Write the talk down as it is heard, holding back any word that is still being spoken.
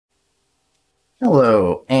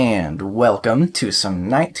Hello and welcome to some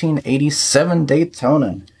 1987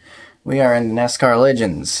 Daytona. We are in NASCAR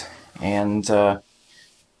Legends, and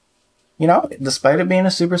despite it being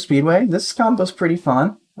a super speedway, this combo's pretty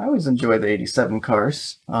fun. I always enjoy the 87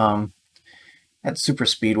 cars at super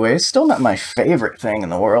speedways. Still not my favorite thing in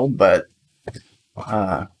the world, but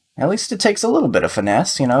at least it takes a little bit of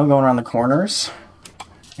finesse, going around the corners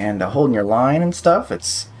and holding your line and stuff.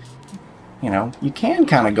 It's you can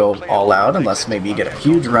kind of go all out unless maybe you get a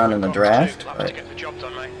huge run in the draft, but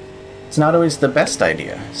it's not always the best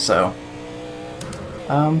idea. So,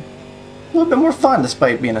 a little bit more fun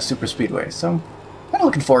despite being a super speedway. So, kind of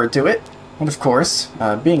looking forward to it. And of course,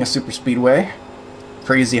 being a super speedway,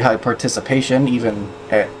 crazy high participation even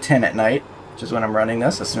at 10 at night, which is when I'm running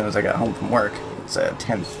this as soon as I got home from work. It's at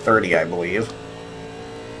 10:30, I believe.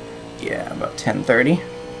 Yeah, about 10:30.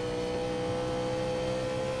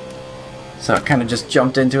 So I kind of just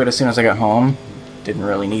jumped into it as soon as I got home. Didn't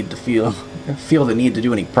really need to feel the need to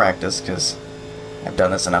do any practice because I've done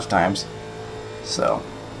this enough times. So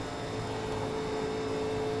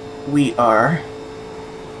we are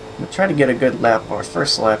going to try to get a good lap, our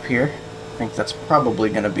first lap here. I think that's probably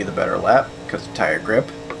going to be the better lap because of tire grip,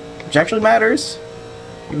 which actually matters,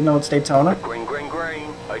 even though it's Daytona. Green.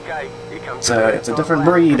 Okay, here comes It's a different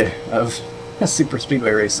breed of super speedway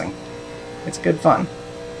racing. It's good fun.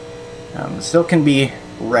 Still can be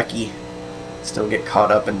wrecky, still get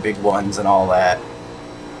caught up in big ones and all that.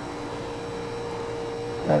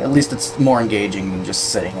 But at least it's more engaging than just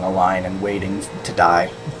sitting in a line and waiting to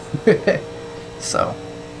die. So,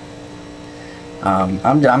 I'm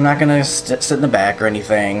not gonna sit in the back or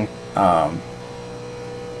anything,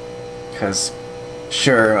 because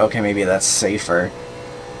sure, okay, maybe that's safer,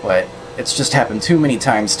 but it's just happened too many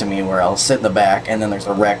times to me where I'll sit in the back and then there's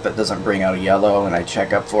a wreck that doesn't bring out a yellow and I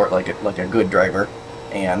check up for it like a good driver,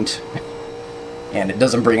 and it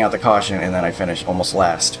doesn't bring out the caution, and then I finish almost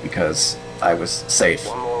last because I was safe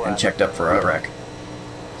and checked up for a wreck.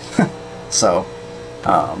 So,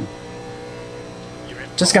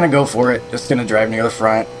 just gonna go for it, just gonna drive near the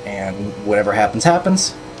front, and whatever happens,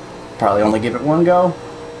 happens. Probably only give it one go,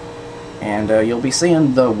 and you'll be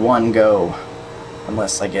seeing the one go,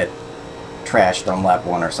 unless I get trashed on lap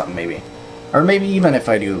 1 or something, maybe. Or maybe even if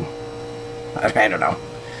I do, I don't know.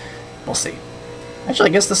 We'll see. Actually,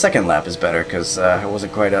 I guess the second lap is better, because I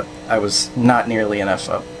wasn't quite up, I was not nearly enough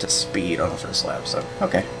up to speed on the first lap, so,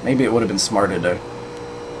 okay. Maybe it would have been smarter to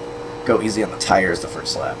go easy on the tires the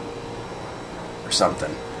first lap. Or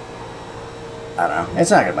something. I don't know.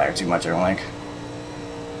 It's not going to matter too much, I don't think.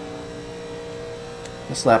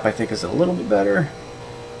 This lap, I think, is a little bit better.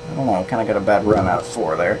 I don't know, kind of got a bad run out of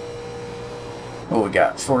 4 there. What we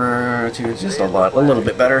got? 4, 2, just a little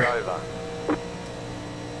bit better.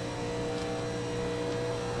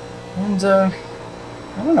 And, I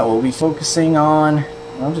don't know, we'll be focusing on,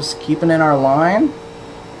 just keeping in our line,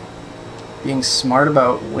 being smart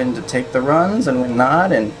about when to take the runs and when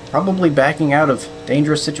not, and probably backing out of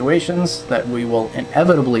dangerous situations that we will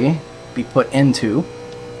inevitably be put into.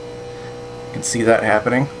 You can see that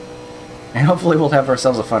happening. And hopefully we'll have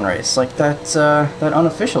ourselves a fun race, like that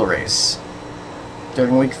unofficial race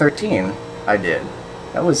during week 13 I did.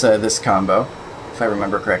 That was this combo, if I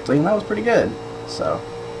remember correctly, and that was pretty good. So,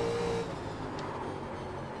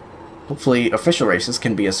 hopefully official races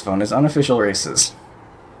can be as fun as unofficial races.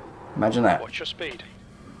 Imagine that. Watch your speed.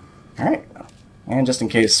 Alright, and just in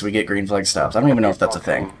case we get green flag stops, I don't even know if that's a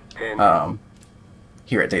thing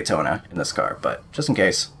here at Daytona in this car, but just in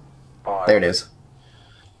case, there it is.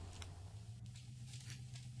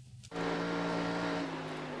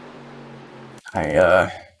 I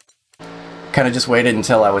kind of just waited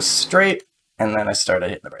until I was straight, and then I started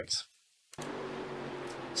hitting the brakes.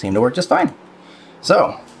 Seemed to work just fine.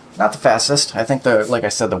 So, not the fastest. I think like I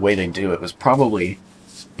said, the way to do it was probably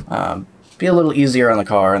be a little easier on the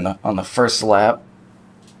car on the first lap,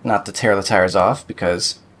 not to tear the tires off,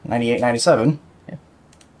 because 98, 97.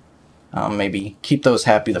 Yeah. Maybe keep those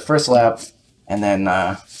happy the first lap, and then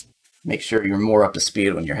make sure you're more up to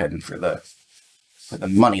speed when you're heading for the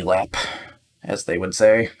money lap, as they would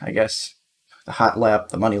say, I guess. The hot lap,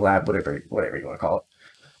 the money lap, whatever you want to call it.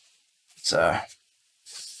 It's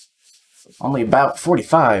only about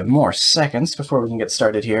 45 more seconds before we can get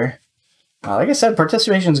started here. Like I said,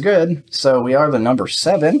 participation's good, so we are the number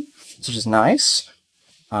 7, which is nice.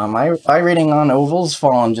 My rating on ovals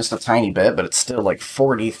fallen just a tiny bit, but it's still like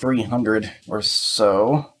 4,300 or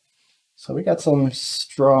so. So we got some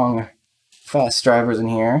strong, fast drivers in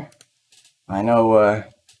here. I know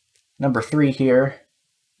number 3 here,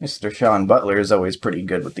 Mr. Sean Butler, is always pretty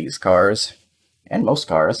good with these cars, and most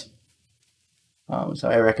cars. So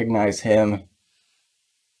I recognize him.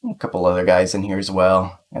 A couple other guys in here as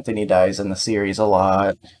well. Anthony dies in the series a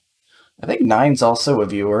lot. I think Nine's also a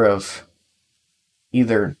viewer of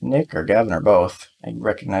either Nick or Gavin or both. I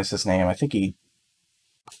recognize his name. I think he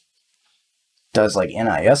does like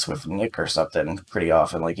NIS with Nick or something pretty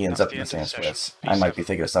often. Like he ends up in the same splits. I might be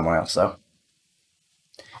thinking of someone else though.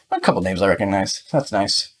 A couple names I recognize. That's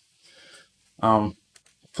nice.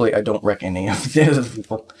 Hopefully I don't wreck any of the other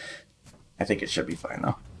people. I think it should be fine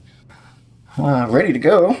though. Ready to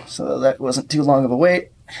go, so that wasn't too long of a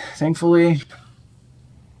wait, thankfully.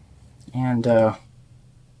 And I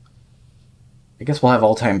guess we'll have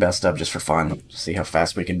all-time best up just for fun, see how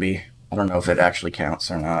fast we can be. I don't know if it actually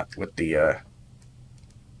counts or not with the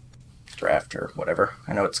draft or whatever.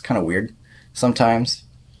 I know it's kind of weird sometimes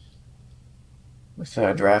with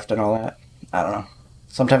draft and all that. I don't know.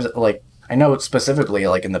 Sometimes, like, I know it's specifically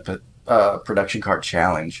like in the production car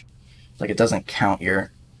challenge, like it doesn't count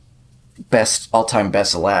your best all-time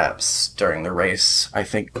best laps during the race. I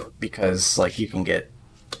think because like you can get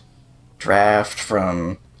draft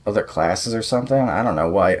from other classes or something. I don't know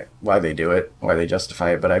why they do it, why they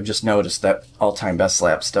justify it, but I've just noticed that all-time best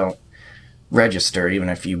laps don't register even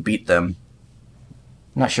if you beat them.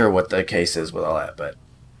 I'm not sure what the case is with all that, but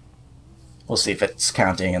we'll see if it's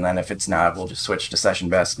counting, and then if it's not, we'll just switch to session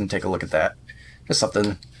best and take a look at that. Just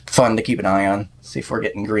something fun to keep an eye on. See if we're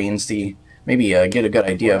getting green, see maybe get a good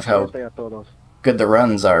idea of how good the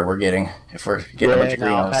runs are we're getting, if we're getting a bunch of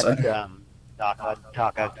green all of a sudden.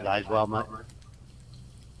 Taco today as well, mate.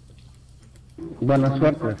 Buena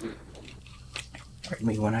suerte. Pardon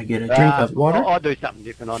me when I get a drink of water. I do something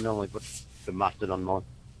different. I normally put the mustard on mine.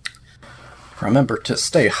 Remember to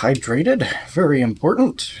stay hydrated. Very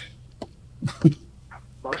important.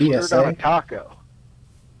 Mustard on a taco.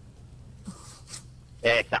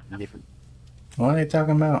 Yeah, something different. What are they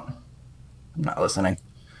talking about? I'm not listening.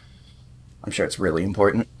 I'm sure it's really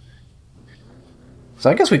important. So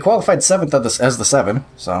I guess we qualified 7th as the 7,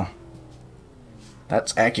 so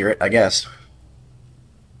that's accurate, I guess.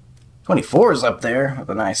 24 is up there with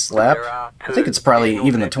a nice lap. I think it's probably,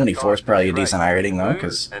 even the 24 is probably a decent iRating though,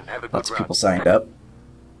 because lots of people signed up.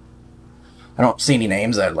 I don't see any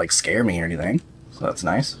names that like scare me or anything, so that's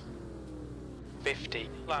nice. 50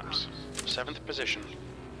 laps, 7th position.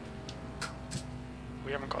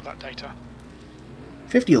 We haven't got that data.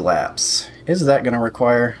 50 laps. Is that going to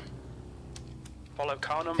require Follow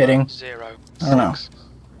car number pitting? 06. I don't know.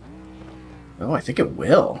 Oh, I think it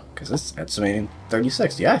will, because it's estimating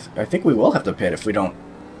 36. Yeah, I think we will have to pit if we don't.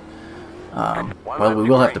 Well, we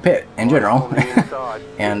will have to pit in general,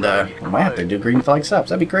 and we might have to do green flag stops.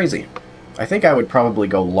 That'd be crazy. I think I would probably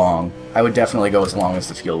go long. I would definitely go as long as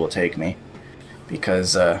the fuel will take me,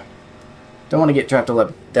 because don't want to get trapped a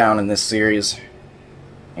lap down in this series.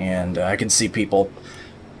 And I can see people,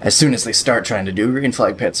 as soon as they start trying to do green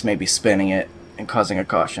flag pits, maybe spinning it and causing a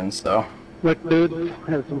caution. So, Look, dude,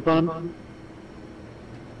 have some fun.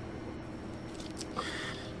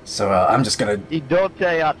 So I'm just gonna You don't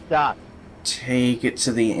say up start. take it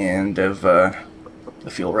to the end of the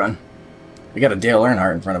fuel run. We got a Dale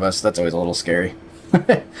Earnhardt in front of us. That's always a little scary.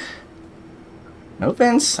 No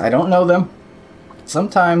offense, I don't know them.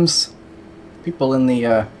 Sometimes people in the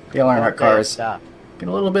Dale Earnhardt cars get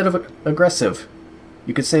a little bit of aggressive.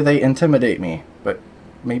 You could say they intimidate me, but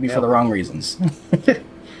maybe for the wrong reasons.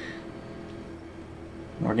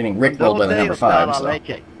 We're getting rickrolled by the number 5, so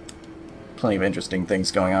plenty of interesting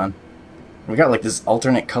things going on. We got like this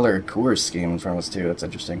alternate colored Coors scheme in front of us too. That's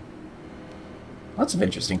interesting. Lots of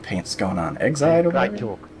interesting paints going on. Exide over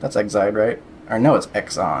there? That's Exide, right? Or no, it's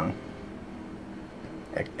Exxon.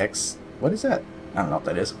 X. What is that? I don't know what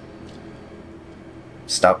that is.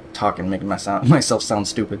 Stop talking, making myself sound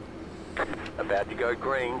stupid. About to go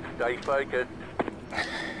green. Stay focused.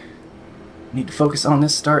 Need to focus on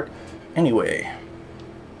this start anyway.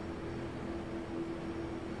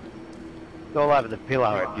 It's all over the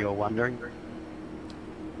pillow if you're wondering.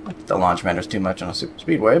 The launch matters too much on a super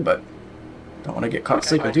speedway, but don't want to get caught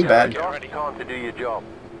sleeping too bad. Time to do your job.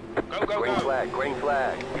 Go, go, Green go. flag, green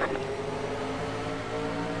flag.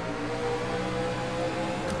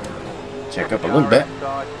 Check up a little bit.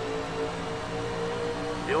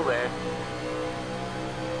 Still there.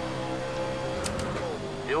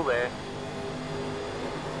 Still there.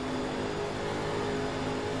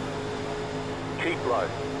 Keep low.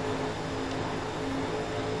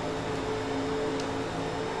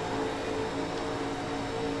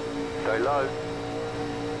 Go low.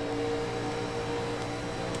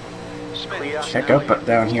 Clear. Check up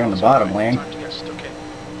down here in the bottom lane. Time to get stuck in.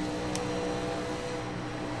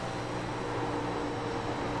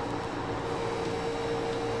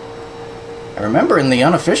 I remember in the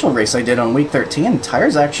unofficial race I did on week 13,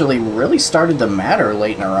 tires actually really started to matter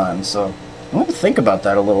late in a run, so I'm going to think about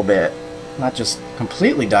that a little bit. Not just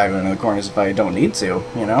completely diving into the corners if I don't need to,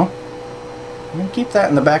 you know? I'm going to keep that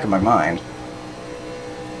in the back of my mind.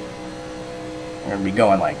 I'm going to be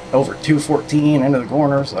going like over 214 into the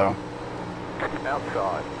corner, so...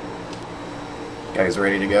 Outside. Guy's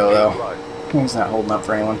ready to go, though. He's not holding up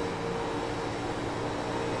for anyone.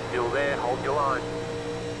 Still there, hold your line.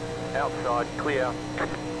 Outside, clear.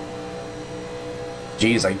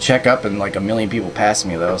 Jeez, I check up and like a million people pass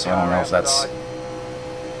me, though, so I don't know if that's...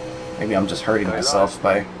 Maybe I'm just hurting myself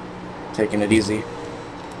by taking it easy.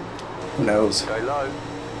 Who knows? Go low.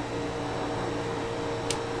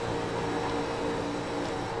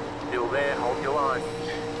 Still there, hold your line.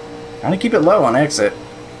 Trying to keep it low on exit.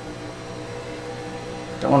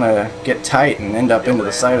 Don't want to get tight and end up into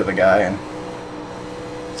the side of the guy, and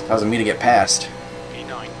it's causing me to get past.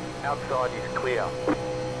 E9. Outside is clear.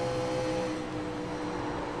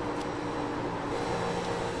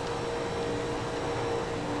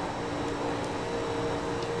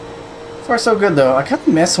 So far so good though. I kind of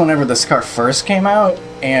miss whenever this car first came out,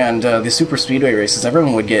 and the Super Speedway races,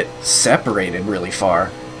 everyone would get separated really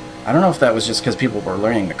far. I don't know if that was just because people were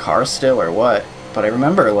learning the car still or what, but I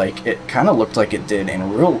remember like it kind of looked like it did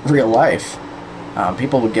in real life.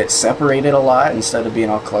 People would get separated a lot instead of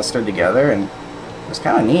being all clustered together, and it was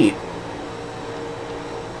kind of neat.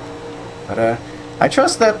 But I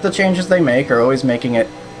trust that the changes they make are always making it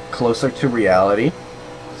closer to reality.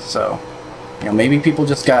 So, you know, maybe people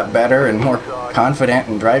just got better and more confident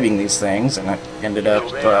in driving these things, and it ended up,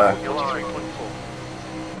 Still there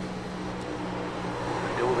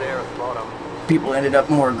at the bottom. people ended up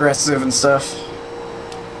more aggressive and stuff.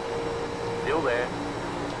 Still there.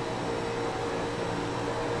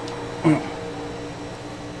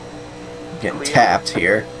 Getting tapped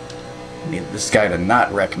here. Need this guy to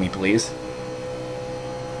not wreck me, please.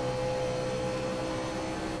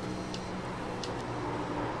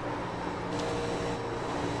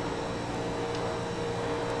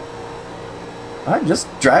 I'm just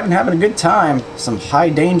driving, having a good time. Some high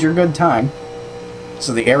danger good time.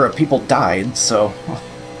 So the era people died, so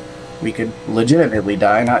we could legitimately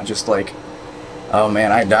die, not just like, oh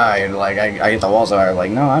man, I died, like I hit the walls are like,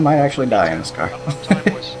 no, I might actually die in this car.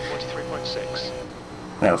 Time was 43.6.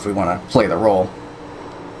 Now if we want to play the role.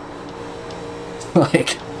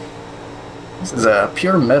 Like, this is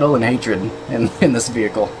pure metal and hatred in this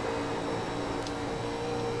vehicle.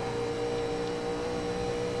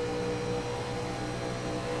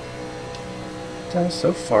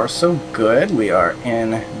 So far, so good. We are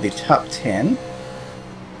in the top 10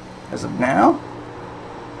 as of now.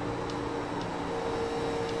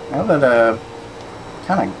 Now that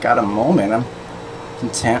kind of got a moment, I'm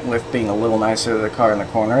content with being a little nicer to the car in the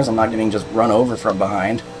corners. I'm not getting just run over from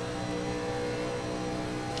behind.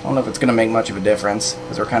 I don't know if it's going to make much of a difference,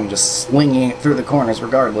 because we're kind of just slinging it through the corners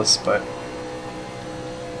regardless, but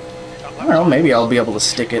I don't know, maybe I'll be able to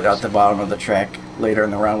stick it at the bottom of the track later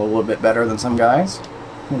in the round a little bit better than some guys.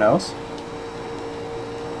 Who knows?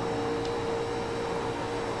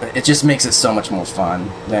 But it just makes it so much more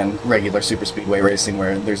fun than regular super speedway racing,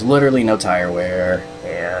 where there's literally no tire wear,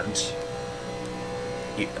 and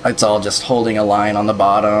it's all just holding a line on the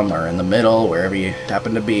bottom or in the middle, wherever you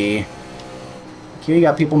happen to be. Here you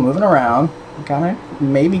got people moving around. You kind of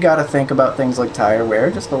maybe got to think about things like tire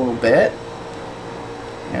wear just a little bit.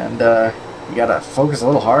 And you got to focus a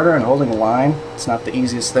little harder on holding a line. It's not the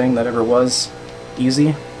easiest thing that ever was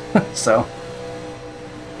easy. So,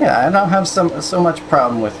 yeah, I don't have so much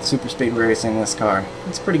problem with super speedway racing in this car.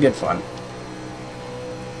 It's pretty good fun.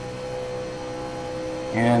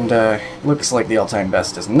 And looks like the all-time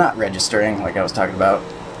best is not registering, like I was talking about.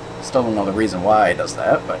 Still don't know the reason why it does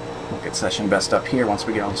that, but we'll get session best up here once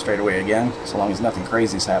we get on the straightaway again, so long as nothing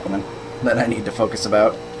crazy is happening that I need to focus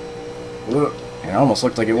about. Ooh, it almost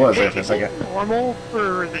looked like it was there for a second. Is it normal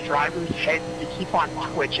for the driver's head to keep on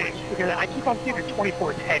twitching? Because I keep on seeing the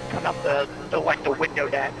 24's head come up the window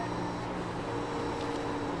deck.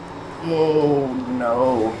 Oh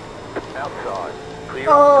no. Outside. Clear.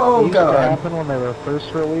 Oh What god. happened when they were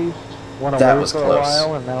first released? Went That away was for a close.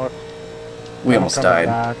 while, and now it's We almost coming died.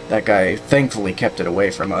 back. That guy thankfully kept it away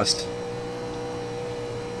from us.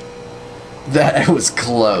 That was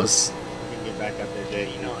close. Get back up there,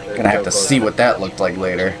 Jay. Gonna have to see what that looked like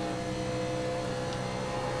later.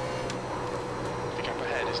 The gap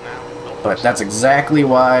ahead is now. But that's exactly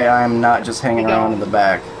why I'm not just hanging around in the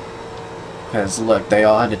back. Because look, they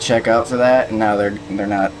all had to check out for that, and now they're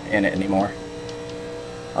not in it anymore.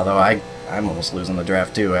 Although I I'm almost losing the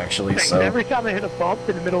draft too, actually, Thing, so... Every time I hit a bump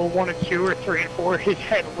in the middle of 1 and 2 or 3 and 4, his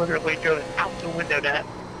head literally goes out the window net.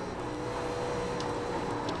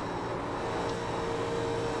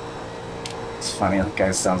 It's funny, that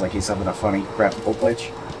guy sounds like he's having a funny graphical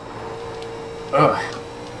glitch. Ugh.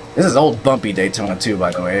 This is old bumpy Daytona too,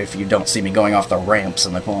 by the way, if you don't see me going off the ramps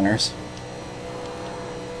in the corners.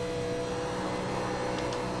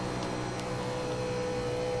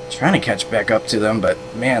 Trying to catch back up to them, but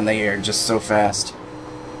man, they are just so fast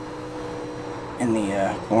in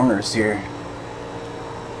the corners here.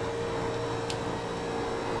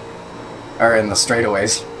 Or in the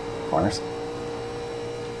straightaways. Corners.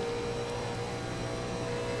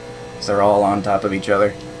 They're all on top of each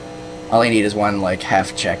other. All I need is one, like,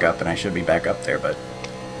 half check up, and I should be back up there, but...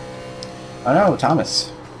 Oh no,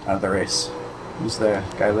 Thomas, out of the race. He's the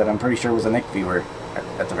guy that I'm pretty sure was a Nick viewer,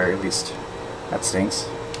 at the very least. That stinks.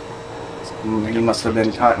 He must have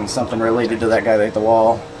been caught in something related to that guy that hit the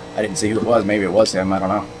wall. I didn't see who it was. Maybe it was him. I don't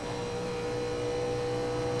know.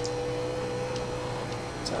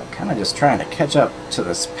 So I'm kind of just trying to catch up to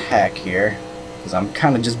this pack here, because I'm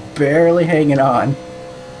kind of just barely hanging on.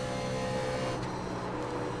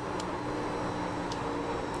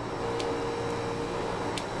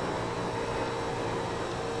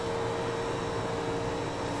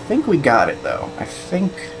 I think we got it, though. I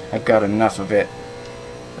think I've got enough of it.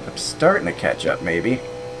 I'm starting to catch up, maybe.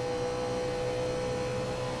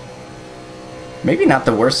 Maybe not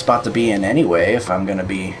the worst spot to be in anyway, if I'm gonna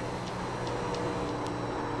be,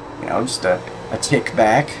 you know, just a tick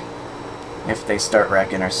back if they start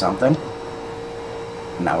wrecking or something.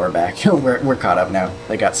 Now we're back. we're caught up now.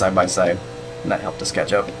 They got side by side, and that helped us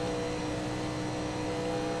catch up.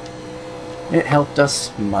 It helped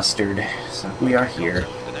us mustard, so we are here.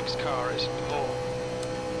 The next car is more.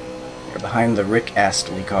 We're behind the Rick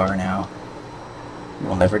Astley car now. He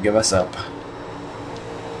will never give us up.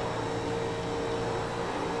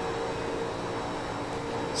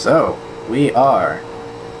 So, we are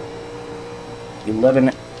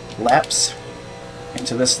 11 laps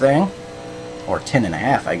into this thing, or 10 and a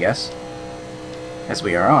half, I guess, as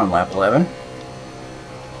we are on lap 11.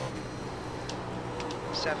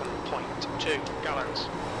 7.2 gallons.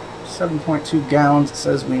 7.2 gallons, it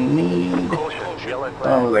says we need...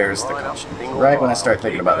 Oh, there's the caution. Right when I start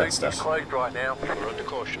thinking about that stuff. Right now. We're under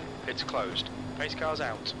caution. It's closed. Pace cars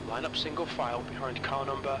out. Line up single file behind car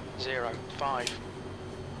number 05.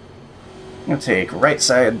 I'm going to take right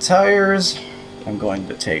side tires. I'm going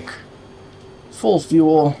to take full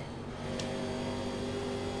fuel.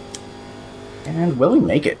 And will we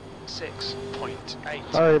make it?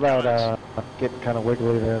 6.8. Sorry about getting kind of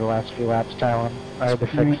wiggly there the last few laps, Talon. I had to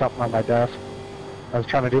fix something on my desk. I was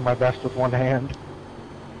trying to do my best with one hand.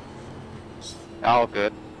 All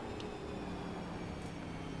good.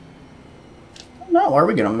 No, are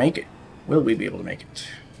we going to make it? Will we be able to make it?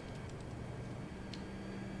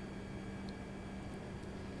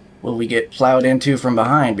 Will we get plowed into from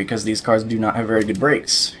behind because these cars do not have very good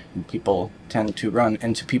brakes? And people tend to run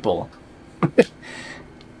into people.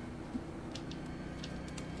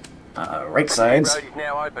 Right sides. Road is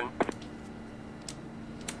now open.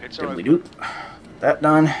 It's Diddly open. doop. That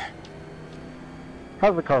done.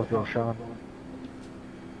 How's the car feel, Sean?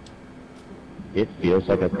 It feels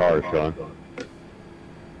like a car, Sean.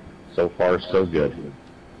 So far, so good.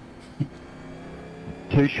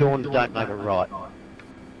 Two Seans don't make it right.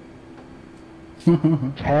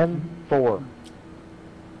 10-4.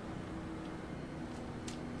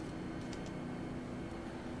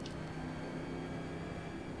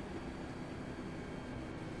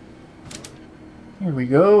 Here we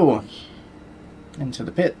go. Into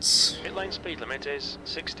the pits. Pit lane speed limit is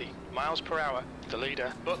 60 miles per hour. The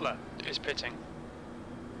leader, Butler, is pitting.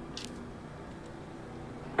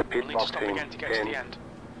 Pit We'll need to box stop in again to get to 10, the end.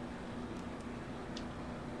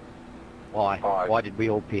 Why? 5, Why did we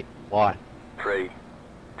all pit? Why? 3,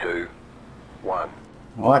 2, 1.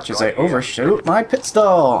 Watch as I overshoot my pit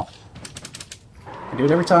stall. I do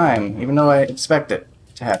it every time, even though I expect it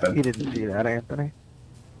to You happen. didn't see that, Anthony.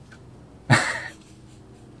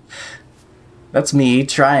 That's me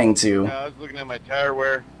trying to. I was looking at my tire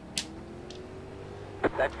wear.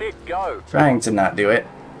 That's it, go. Trying to not do it,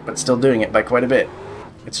 but still doing it by quite a bit.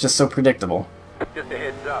 It's just so predictable. Just a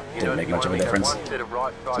heads up. You Didn't know, make you much of a only have difference. one set of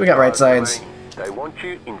right side So we got right tires sides. remaining. They want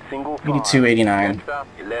you in single file. 82, 89. Next up,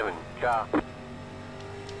 11, sharp.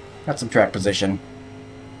 Got some track position.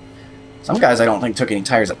 Some guys I don't think took any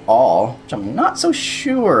tires at all, which I'm not so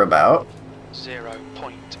sure about.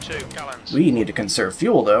 0.2 gallons. We need to conserve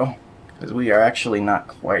fuel though, because we are actually not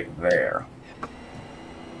quite there.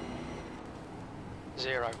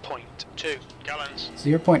 0.2 gallons.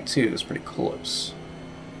 0.2 is pretty close.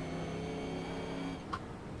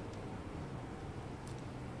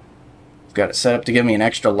 Got it set up to give me an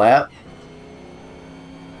extra lap.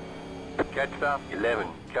 Catch up, 11,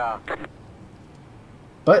 car.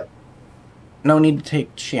 But no need to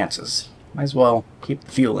take chances. Might as well keep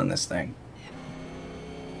the fuel in this thing.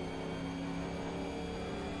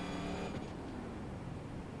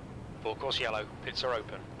 Full course yellow, pits are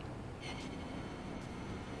open.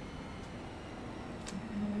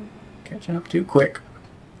 Catching up too quick.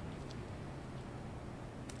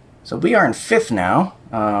 So we are in 5th now,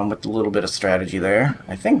 with a little bit of strategy there.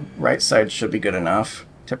 I think right side should be good enough.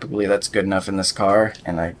 Typically that's good enough in this car,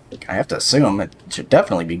 and I have to assume it should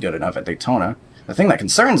definitely be good enough at Daytona. The thing that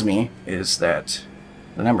concerns me is that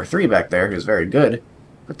the number 3 back there, who's very good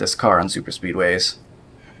with this car on super speedways,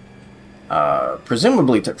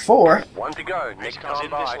 presumably took 4. One to go, next time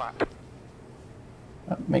by.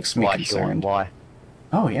 That makes me Why, concerned. Sean? Why?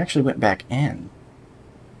 Oh, he actually went back in.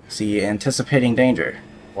 See, anticipating danger.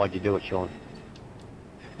 Why'd you do it, Sean?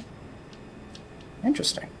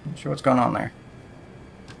 Interesting. Not sure what's going on there.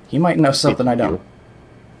 He might know something I don't.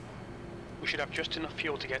 We should have just enough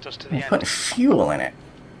fuel to get us to the I'm end. putting fuel in it.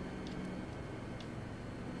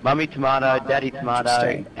 Mummy tomato, daddy tomato,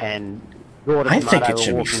 Interesting. and daughter I tomato think it were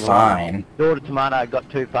should be walking along. fine. Daughter tomato got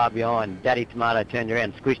too far behind. Daddy tomato turned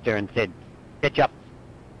around, squished her, and said, "Catch up."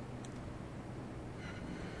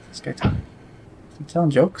 This guy is he telling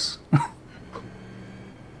jokes?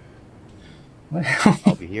 What the hell?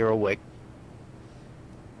 I'll be here all week.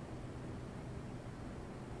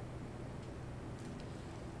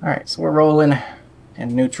 Alright, so we're rolling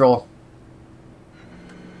in neutral.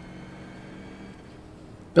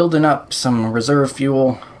 Building up some reserve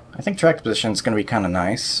fuel. I think track position is going to be kind of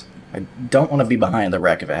nice. I don't want to be behind the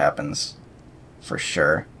wreck if it happens. For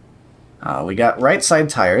sure. We got right side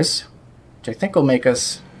tires, which I think will make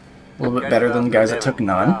us a little bit better than the guys that took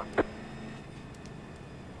none.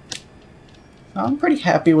 I'm pretty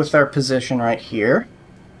happy with our position right here.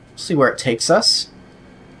 See where it takes us.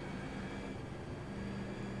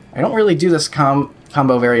 I don't really do this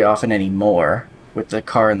combo very often anymore with the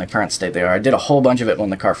car in the current state they are. I did a whole bunch of it when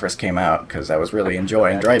the car first came out because I was really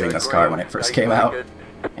enjoying driving this car when it first came out.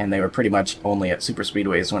 And they were pretty much only at super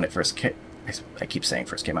speedways when it first came. I keep saying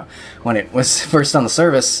first came out. When it was first on the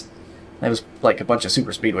service, it was like a bunch of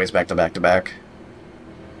super speedways back to back to back.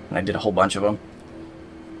 And I did a whole bunch of them.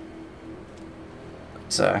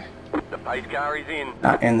 But, The pace car is in.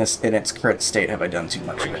 not in its current state have I done too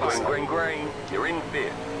much of Green, it. green, So. green, green. You're in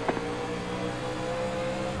 5th.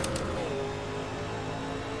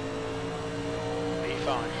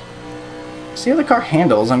 P5. See how the car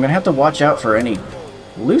handles. I'm going to have to watch out for any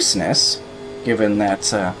looseness, given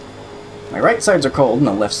that my right sides are cold and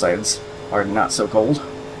the left sides are not so cold.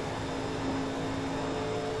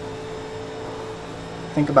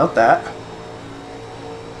 Think about that.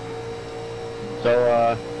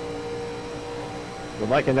 So, we'll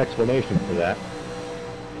like an explanation for that.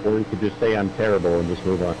 Or you could just say I'm terrible and just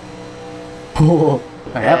move on.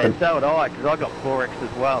 That happened. Yeah, so would I, because I got 4X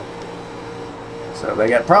as well. So they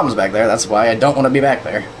got problems back there. That's why I don't want to be back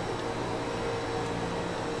there.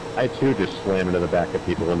 I too just slam into the back of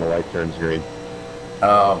people when the light turns green.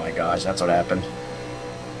 Oh my gosh, that's what happened.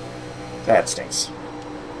 That stinks.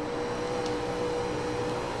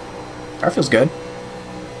 Car feels good.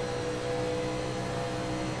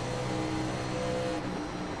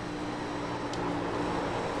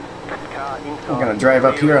 Car inside. I'm gonna drive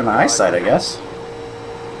up here on the ice side, I guess.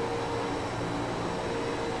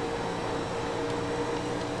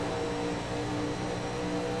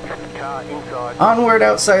 Car inside. Onward,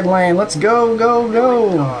 outside lane. Let's go, go,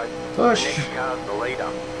 go. Inside. Push. Next car's the leader.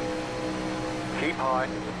 Keep high.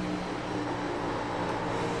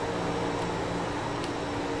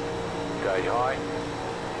 Stay high.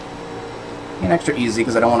 Being extra easy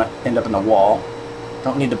because I don't want to end up in the wall.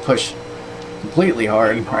 Don't need to push completely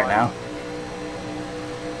hard right now.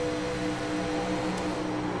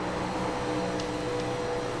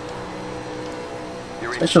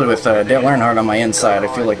 Especially with Dale Earnhardt on my inside,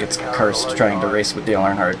 I feel like it's cursed trying to race with Dale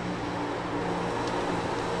Earnhardt.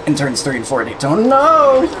 In turns 3 and 4 at Daytona.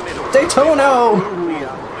 No! Daytona!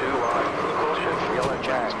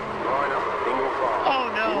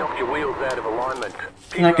 Oh no! Knock your wheels out of alignment.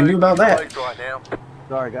 Nothing I can do about that. Closed right now.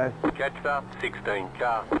 Sorry, guys. Catch up, 16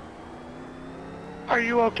 car. Are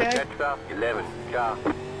you okay? Catch up, 11 car.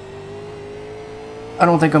 I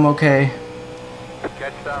don't think I'm okay.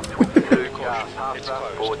 Catch up, 22 car, Caution, half it's up,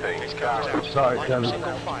 closed. 14 Pace car. cars out. Sorry, Line up Kevin.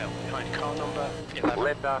 single file behind car number 11.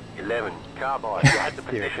 Letter 11, carbide. You had the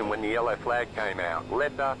position when the yellow flag came out.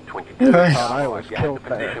 Letter 22, It I carbide. was You had the killed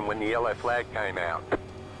there. position when the yellow flag came out.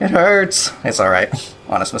 It hurts. It's alright.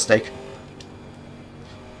 Honest mistake.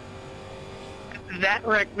 That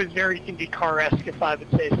wreck was very IndyCar-esque, if I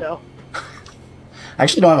would say so. I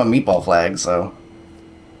actually don't have a meatball flag, so...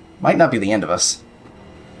 Might not be the end of us.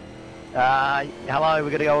 Hello, we're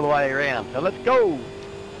going to go all the way around. So let's go!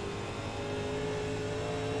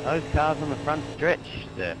 Those cars on the front stretch.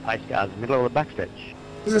 The pace cars in the middle of the back stretch.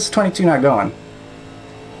 Is this 22 not going?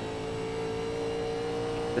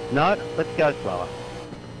 But no, let's go slower.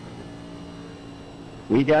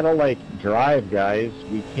 We gotta like drive, guys.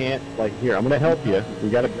 We can't like here. I'm gonna help you. We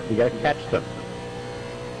gotta catch them.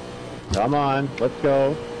 Come on, let's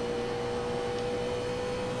go.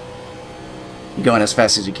 You going as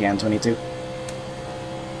fast as you can, 22?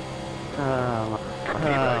 Oh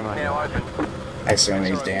my Now God. open. I assume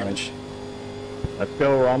he's damaged. Let's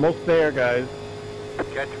go. We're almost there, guys.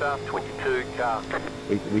 Catch up, 22 car.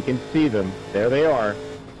 We can see them. There they are.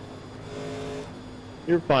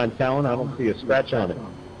 You're fine, Talon. I don't see a scratch on it.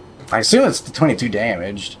 I assume it's the 22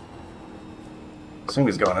 damaged. I assume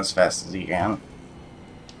he's going as fast as he can.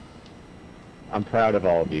 I'm proud of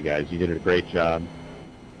all of you guys. You did a great job.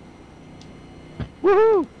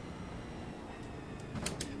 Woohoo!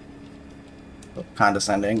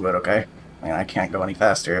 Condescending, but okay. I mean, I can't go any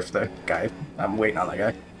faster if the guy... I'm waiting on that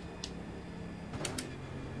guy.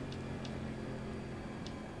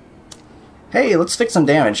 Hey, let's fix some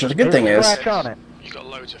damage. The good thing is... Scratch on it. You got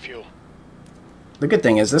loads of fuel. The good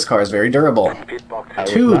thing is this car is very durable. Pit box I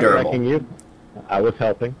was Too not durable. wrecking you. I was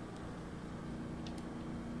helping.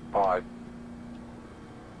 5,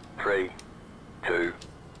 3, 2,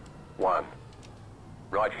 1.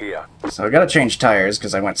 Right here. So I gotta change tires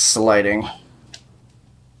because I went sliding.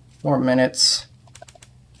 4 minutes.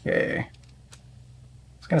 Okay.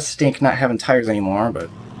 It's gonna stink not having tires anymore, but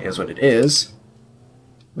it is what it is.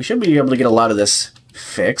 We should be able to get a lot of this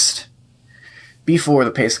fixed before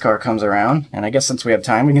the pace car comes around, and I guess since we have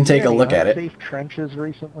time, we can take a Any look at it. unsafe trenches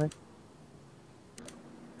recently?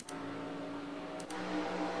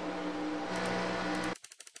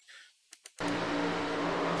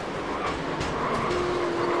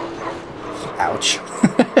 Ouch.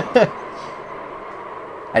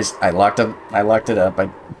 I locked it up. I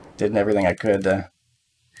did everything I could to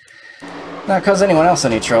not cause anyone else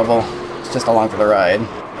any trouble. It's just along for the ride.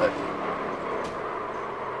 But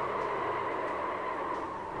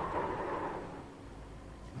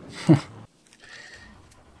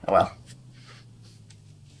oh well.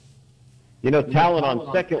 You know, Talon,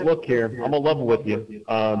 on second look here, I'm gonna level with you.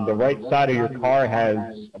 The right side of your car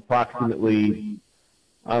has approximately,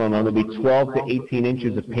 I don't know, maybe 12 to 18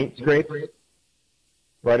 inches of paint scrapes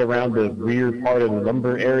right around the rear part of the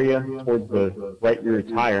lumbar area towards the right rear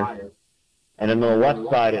tire. And then on the left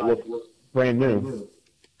side, it looks brand new.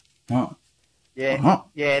 Oh. Yeah, Uh-huh.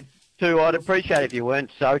 yeah. Too, I'd appreciate if you weren't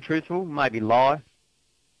so truthful. Maybe lie.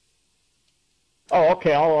 Oh,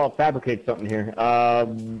 okay, I'll fabricate something here.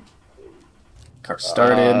 Car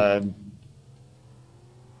started.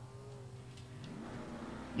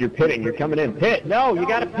 You're pitting. You're coming in. Pit. No, you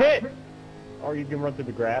got to pit. Or you can run through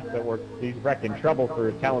the grass. That works. He's wrecking trouble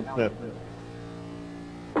for Talon Smith.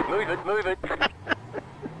 Move it, move it.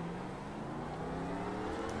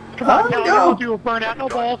 Come on, Oh, Kelly, no. I'll do a burnout, no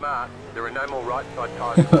Drive balls. smart. There are no more right side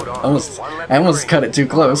tires put on. Almost- One left I almost green. cut it too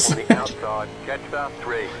close. On the outside. Catch up,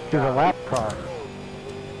 3. There's a lap car.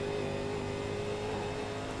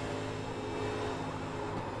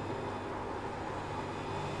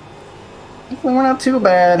 Hopefully we're not too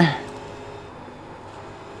bad.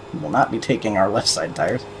 We will not be taking our left side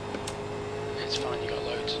tires. It's fine, you got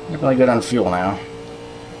loads. We're really good on fuel now.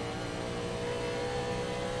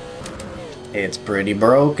 It's pretty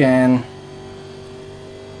broken.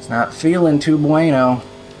 It's not feeling too bueno.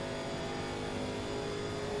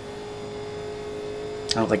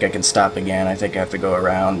 I don't think I can stop again. I think I have to go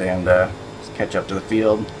around and just catch up to the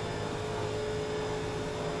field.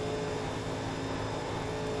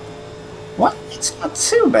 What? It's not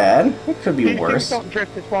too bad. It could be These worse. things don't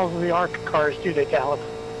drift as well as the ARC cars do, they, Caleb?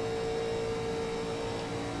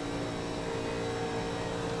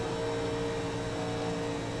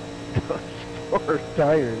 Or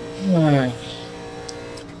tires.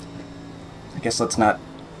 I guess let's not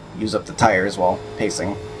use up the tires while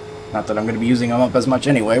pacing. Not that I'm going to be using them up as much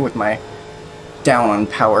anyway with my down on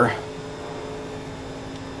power.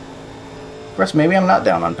 Of course, maybe I'm not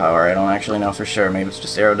down on power. I don't actually know for sure. Maybe it's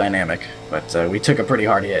just aerodynamic. But we took a pretty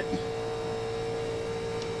hard hit.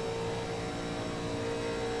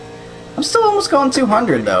 I'm still almost going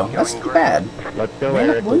 200 though. That's not bad. Let's go,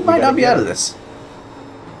 Eric. We might not be out of this.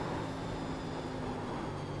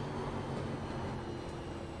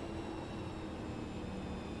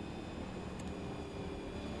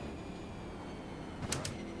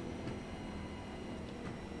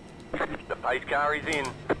 The pace car is in.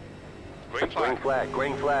 Green Green flag. flag,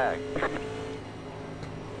 green flag.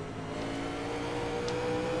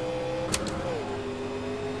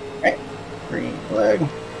 Right. Green flag.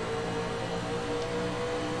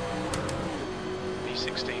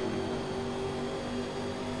 B16.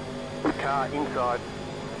 Car inside.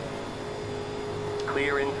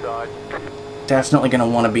 Clear inside. Definitely going to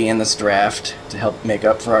want to be in this draft to help make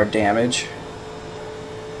up for our damage.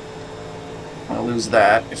 I'll lose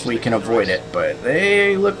that if we can avoid it, but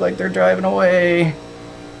they look like they're driving away.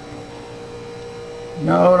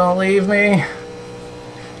 No, don't leave me.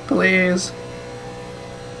 Please.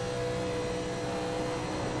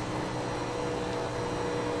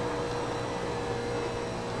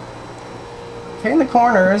 Okay, in the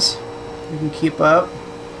corners, we can keep up.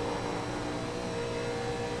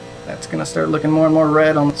 That's gonna start looking more and more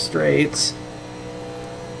red on the straights.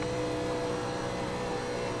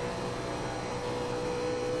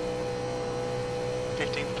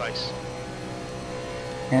 Place.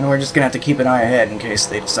 And we're just gonna have to keep an eye ahead in case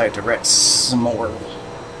they decide to wreck some more.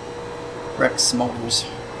 Wreck s'mores.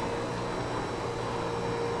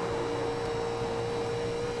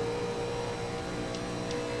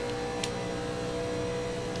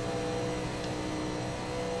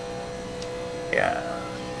 Yeah,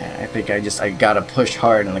 I think I gotta push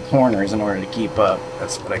hard in the corners in order to keep up.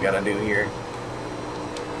 That's what I gotta do here.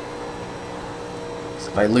 So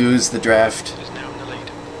if I lose the draft Is now in the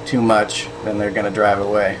lead. too much, then they're gonna drive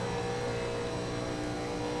away.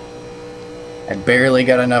 I barely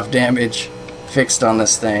got enough damage fixed on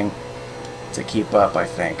this thing to keep up, I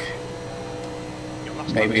think. Your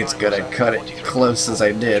last Maybe lap it's time good was I cut it 43. close as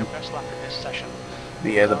I did. Best lap in this session.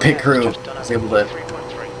 The pit crew Just done was at able to,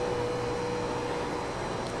 3.3.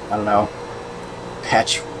 I don't know,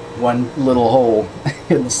 patch one little hole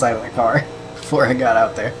in the side of the car before I got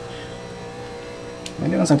out there. They're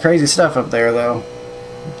doing some crazy stuff up there, though.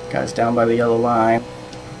 Guys down by the yellow line.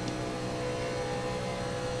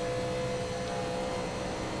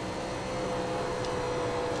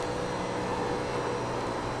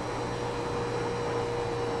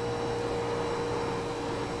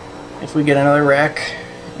 If we get another wreck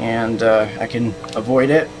and I can avoid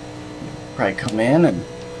it, probably come in and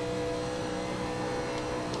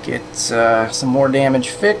get some more damage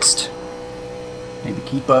fixed. Maybe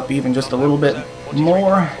keep up even just a little bit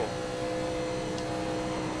more.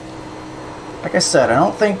 Like I said, I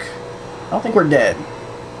don't think we're dead.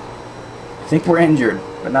 I think we're injured,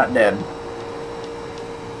 but not dead.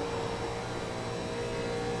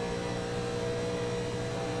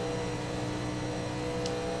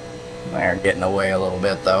 They're getting away a little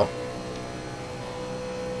bit, though.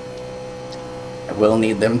 I will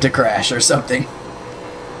need them to crash or something.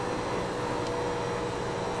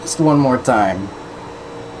 Just one more time.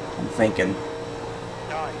 I'm thinking.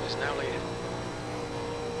 9 is now leading.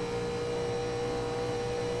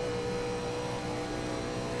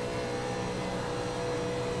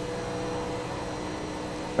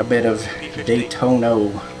 A bit of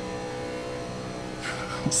Daytona.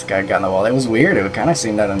 This guy got in the wall. It was weird. It kind of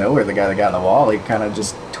seemed out of nowhere. The guy that got in the wall, he kind of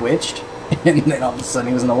just twitched, and then all of a sudden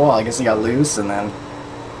he was in the wall. I guess he got loose and then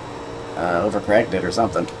overcorrected or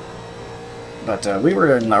something. But we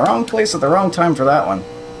were in the wrong place at the wrong time for that one.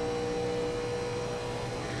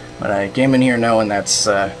 But I came in here knowing that's,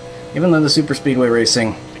 even though the super speedway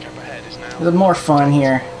racing The gap ahead is now. is more fun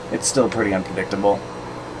here, it's still pretty unpredictable,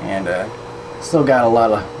 and still got a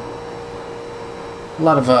lot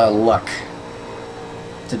of luck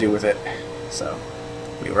to do with it. So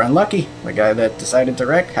we were unlucky. The guy that decided to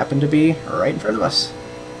wreck happened to be right in front of us.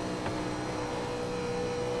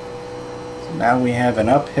 So now we have an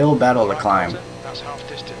uphill battle to climb. That's half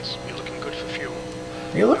distance. You're looking good for fuel.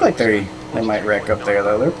 They look like they might wreck up there,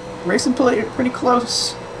 though. They're racing pretty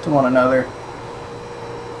close to one another.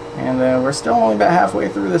 And we're still only about halfway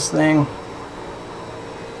through this thing.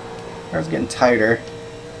 Car's getting tighter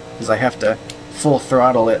because I have to full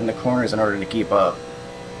throttle it in the corners in order to keep up.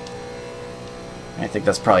 I think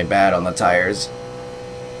that's probably bad on the tires.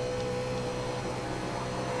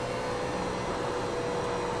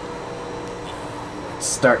 It's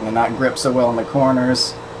starting to not grip so well in the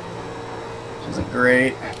corners, which isn't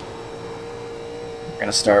great. We're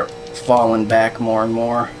gonna start falling back more and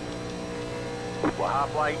more. We're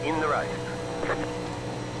halfway in the race.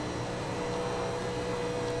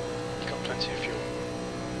 You've got plenty of fuel.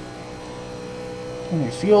 Any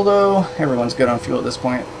fuel though? Everyone's good on fuel at this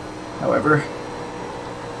point. However,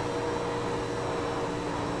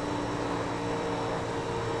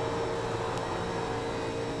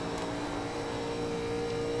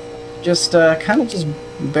 just kind of just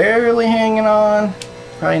barely hanging on.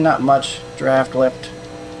 Probably not much draft left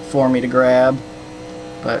for me to grab,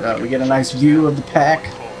 but we get a nice view of the pack.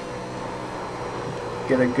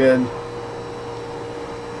 Get a good.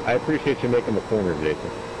 I appreciate you making the corner, Jason.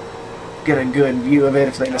 Get a good view of it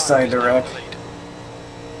if they decide to wreck.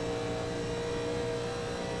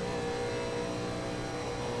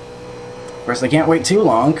 Of course, they can't wait too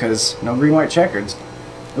long because no green, white checkers.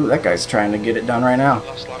 Ooh, that guy's trying to get it done right now.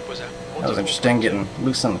 That was interesting, getting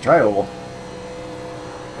loose on the tri-oval.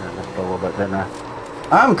 I missed a little bit, didn't I?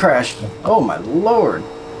 I'm crashing. Oh my lord!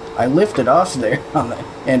 I lifted off there on the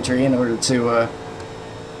entry in order to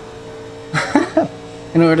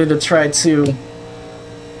in order to try to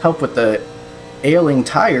help with the ailing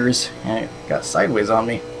tires, and it got sideways on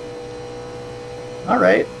me.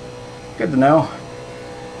 Alright, good to know.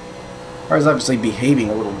 Car's obviously behaving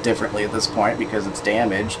a little differently at this point because it's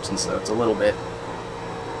damaged, and so it's a little bit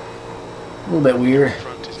weird.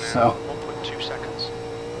 So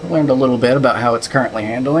I learned a little bit about how it's currently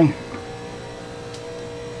handling.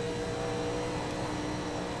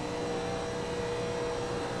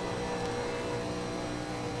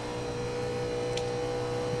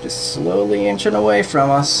 Just slowly inching away from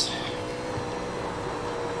us.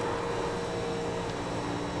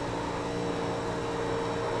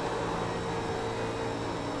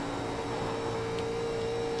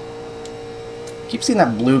 Keep seeing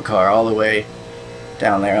that blue car all the way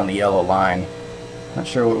down there on the yellow line. Not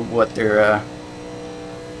sure what they're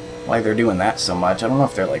why they're doing that so much. I don't know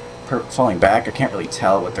if they're like falling back. I can't really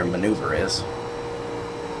tell what their maneuver is.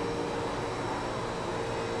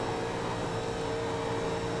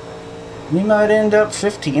 We might end up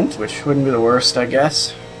 15th, which wouldn't be the worst, I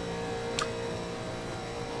guess.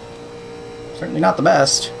 Certainly not the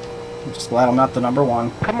best. I'm just glad I'm not the number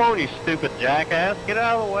one. Come on, you stupid jackass. Get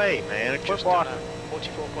out of the way, man. Quit blocking.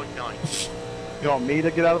 44.9. You want me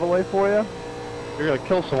to get out of the way for you? You're gonna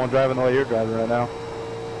kill someone driving the way you're driving right now.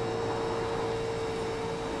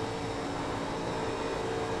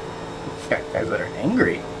 Got guys that are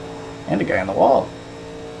angry. And a guy on the wall.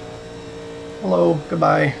 Hello,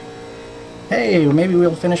 goodbye. Hey, maybe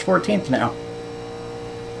we'll finish 14th now.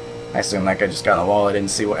 I assume that guy just got on the wall. I didn't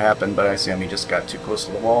see what happened, but I assume he just got too close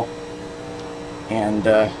to the wall. And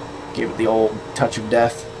gave it the old touch of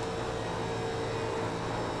death.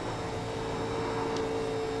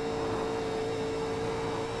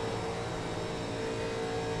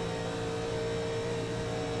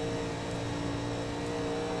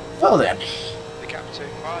 Well then. The gap to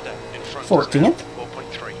Arda in front. 14th?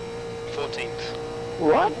 4.3. 14th.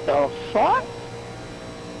 What the fuck?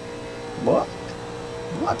 What?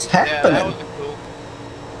 What's Yeah, happening? that wasn't cool.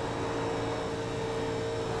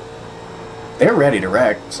 They're ready to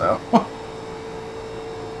wreck, so. I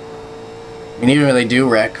mean, even if they do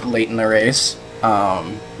wreck late in the race,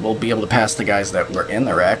 we'll be able to pass the guys that were in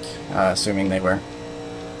the wreck, assuming they were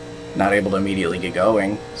not able to immediately get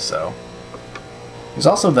going, so. There's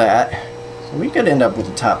also that. So we could end up with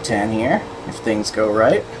the top 10 here, if things go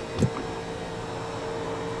right.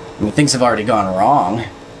 I mean, things have already gone wrong.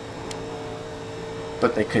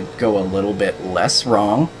 But they could go a little bit less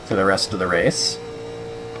wrong for the rest of the race.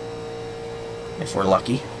 If we're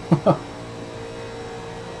lucky.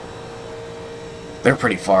 They're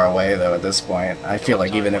pretty far away, though, at this point. I feel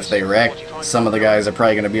like even if they wreck, some of the guys are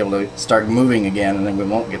probably going to be able to start moving again, and then we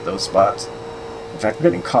won't get those spots. In fact, we're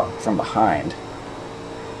getting caught from behind.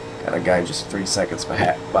 Got a guy just 3 seconds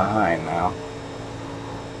behind now.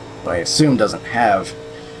 But I assume doesn't have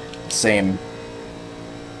the same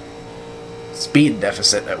speed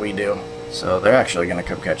deficit that we do. So they're actually going to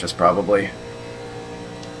come catch us, probably.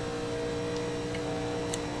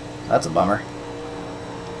 That's a bummer.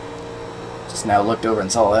 Just now looked over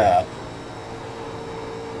and saw that.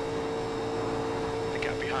 The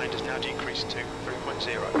gap behind has now decreased to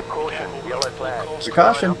 3.0. Caution, yellow flag.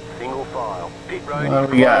 Precaution. Single file. Pit road. What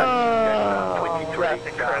do we got? 23. That's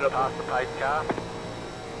incredible. Past the pace car.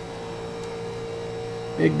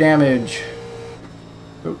 Big damage.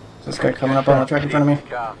 Ooh, is this guy coming up on the track in front of me?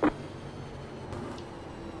 Car.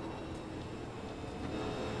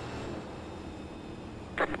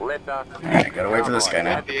 Left after. Alright, gotta wait for this guy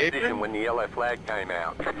now. Had the position when the yellow flag came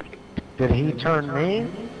out. Did he turn me?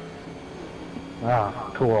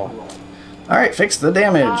 Ah, cool. Alright, fix the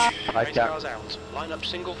damage. Pace cars out. Line up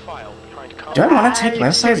single file behind car. Do I want to take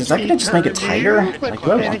left side? Is that going to just make it tighter? Like, do I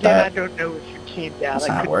Then want again, I that? don't know if you came down. That's I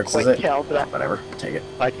not how it couldn't works, quite is it? tell, but Whatever, take it.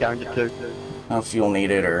 I counted too. No fuel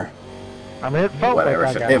needed or I mean, it felt whatever.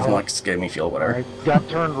 like I If got it wants to give me fuel, whatever. I got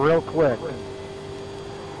turned real quick.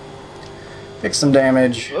 Fix some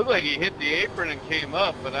damage. Looked like he hit the apron and came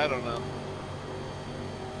up, but I don't know.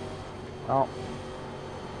 Oh,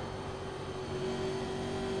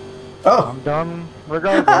 Oh, I'm done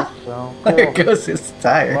regardless, so cool. there goes his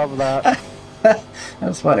tire. Love that. That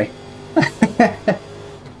was funny.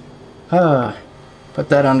 Put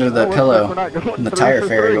that under the pillow, and the tire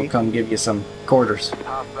fairy will come give you some quarters.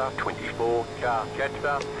 Pass the 24 car. Catch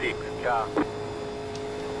the 6 car.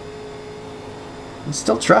 He's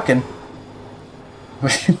still trucking.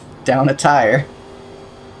 Down a tire.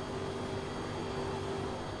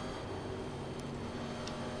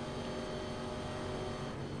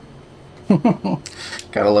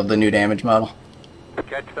 Gotta love the new damage model.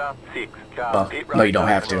 Catch the 6 car. Well, Pit no, road you don't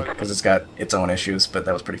have to, road. because it's got its own issues, but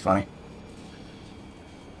that was pretty funny.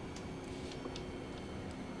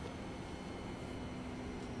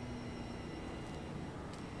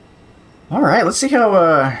 Alright, let's see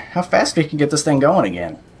how fast we can get this thing going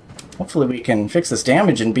again. Hopefully we can fix this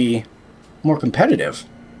damage and be more competitive.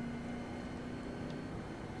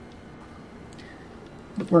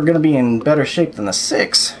 We're going to be in better shape than the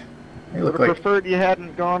 6. They look Would have like... preferred you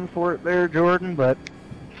hadn't gone for it there, Jordan, but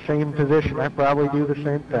same position. I probably do the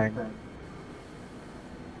same thing.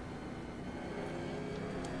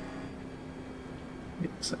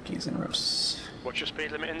 Looks like he's in roast. What's your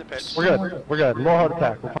speed limit in the pits? We're good. We're good. Low heart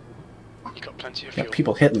attack. You got plenty of Got fuel.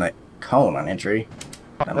 people hitting the cone on entry.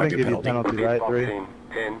 That I might didn't be a give you a penalty. penalty, right? 3. 10,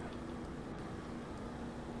 10,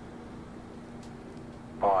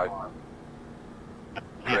 5,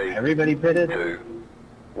 3, Everybody pitted? 2,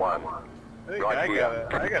 1. I think Right I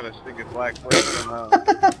here. got a stinking black plate somehow.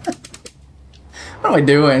 What am I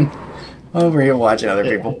doing? Over here watching other I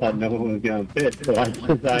people. thought no one was going to pit, so I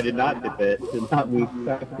decided not to pit, to not move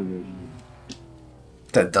back position.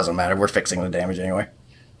 That doesn't matter. We're fixing the damage anyway.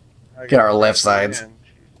 Get our left sides. Man.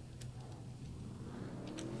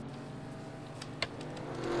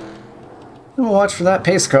 And we'll watch for that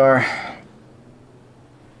pace car.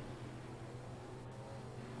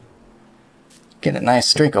 Get a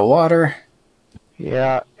nice drink of water.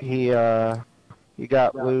 Yeah, he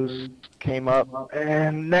got loose, came up,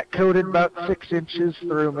 and net coated about 6 inches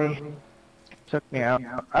through me. Took me out.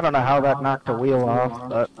 I don't know how that knocked the wheel off,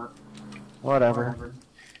 but whatever.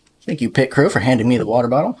 Thank you, pit crew, for handing me the water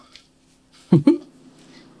bottle.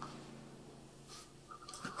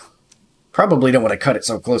 Probably don't want to cut it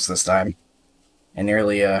so close this time. And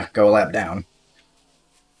nearly go a lap down.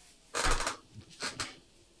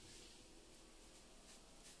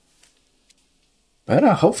 But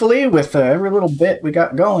hopefully, with every little bit we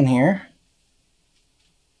got going here,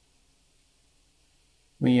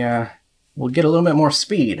 we'll get a little bit more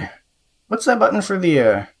speed. What's that button for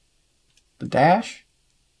the dash?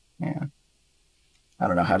 Yeah. I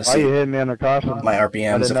don't know how to Why you see hitting me under caution? my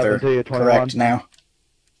RPMs if I did nothing to they're you, 21. correct now.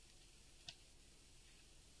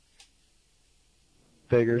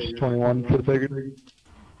 Figures, 21 for the figure.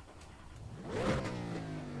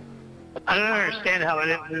 I don't understand how I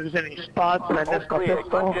didn't lose any spots and I All missed my clear. pit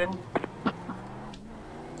stall. Clutch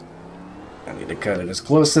I need to cut it as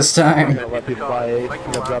close this time. Gonna let people buy 8, Make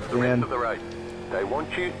pick them up run the the rest end. of the race. They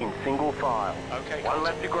want you in single file. Okay, One Carlton,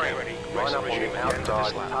 left to green. ready. Line Race up on resume the at the end of this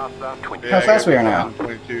outside. lap. Past the 20. How I fast got we are now?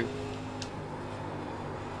 22.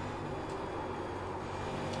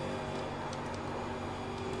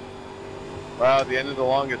 Wow, the end of the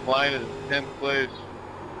longest line is 10th place.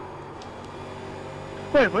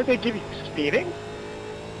 Wait, would they give you speeding?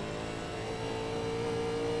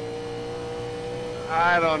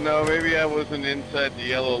 I don't know, maybe I wasn't inside the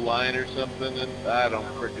yellow line or something, and I don't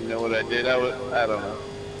freaking know what I did. I don't know.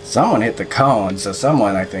 Someone hit the cone, so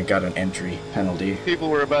someone, I think, got an entry penalty. People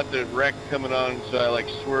were about to wreck coming on, so I like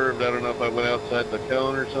swerved. I don't know if I went outside the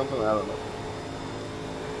cone or something. I don't know.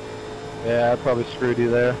 Yeah, I probably screwed you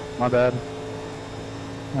there. My bad.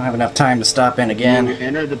 I don't have enough time to stop in If again. you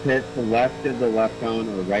enter the pit to left of the left cone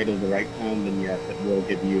or right of the right cone, then yes, it will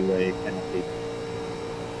give you a penalty.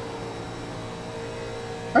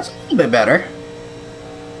 That's a little bit better.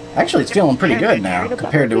 Actually, it's feeling pretty good now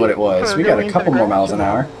compared to what it was. We got a couple more miles an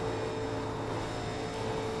hour.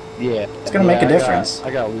 Yeah. It's gonna make a difference.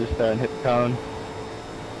 I got loose there and hit the cone.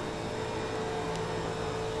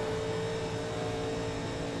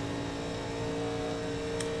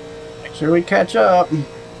 Make sure we catch up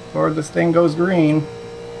before this thing goes green.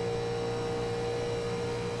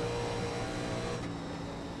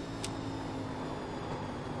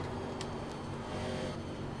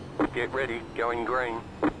 Get ready. Going green.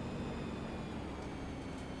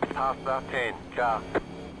 Past the 10 car.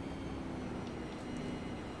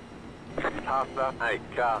 Pass the 8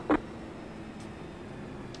 car.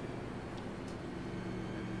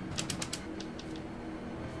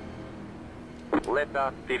 Let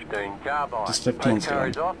the 15 car by. Just 15's car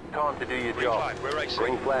going. is off. Time to do your Green job. flag, we're racing.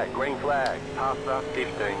 Green flag, green flag. Pass the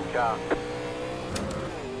 15 car.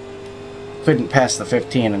 Couldn't pass the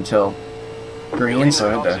 15 until green,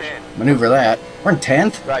 so I had to maneuver that. We're in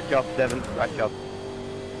 10th? Right job, 7. Right job.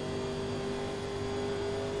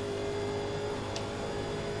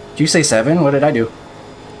 Did you say 7? What did I do?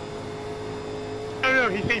 No,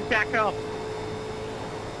 he's saying back up.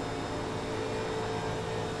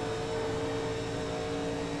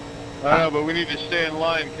 I know, but we need to stay in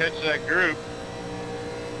line, catch that group.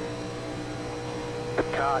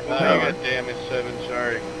 Car Oh, you inside. got damage 7,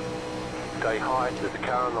 sorry. Stay high. There's a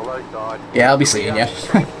car on the low side. Yeah, I'll be seeing you.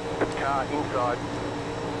 Car inside.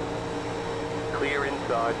 Clear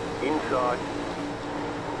inside. Inside.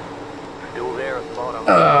 Still there at the bottom.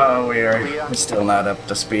 Oh, we're still not up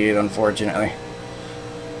to speed, unfortunately.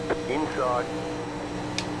 Inside.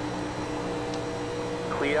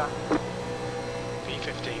 Clear.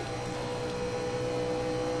 V15.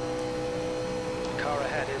 The car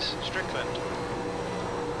ahead is Strickland.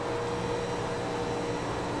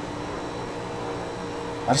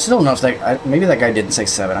 I still don't know if that... maybe that guy didn't say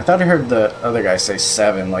 7. I thought I heard the other guy say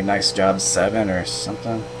 7, like, nice job 7 or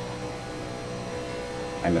something.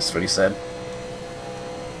 I missed what he said.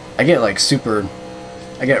 I get, like,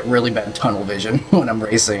 I get really bad tunnel vision when I'm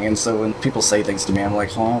racing, and so when people say things to me, I'm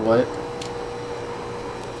like, huh, what?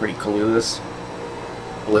 Pretty clueless.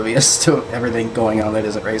 Oblivious to everything going on that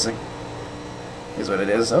isn't racing. Is what it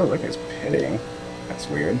is. Oh, look, it's pitting. That's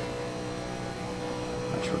weird.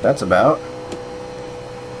 Not sure what that's about.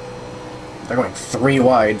 They're going 3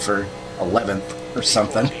 wide for 11th or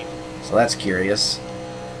something. So that's curious.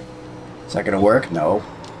 Is that gonna work? No.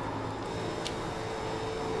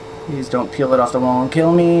 Please don't peel it off the wall and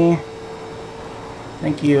kill me.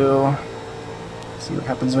 Thank you. See what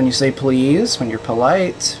happens when you say please, when you're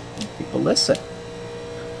polite. People listen.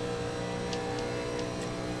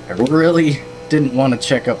 I really didn't want to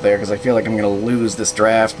check up there because I feel like I'm going to lose this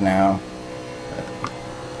draft now.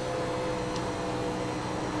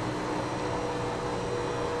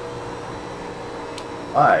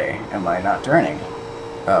 Why am I not turning?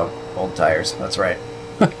 Oh, old tires. That's right.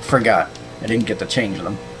 Forgot. I didn't get to change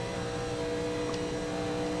them.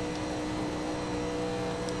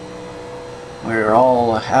 We're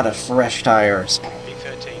all out of fresh tires.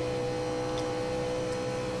 V13.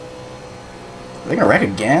 Are they gonna wreck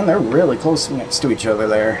again? They're really close next to each other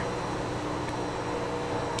there.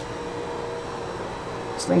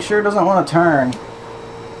 This thing sure doesn't want to turn.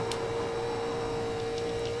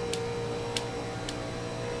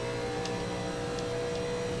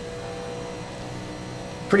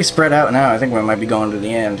 Pretty spread out now. I think we might be going to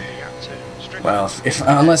the end. Gap to Strickland. Well,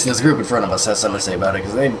 unless this group in front of us has something to say about it,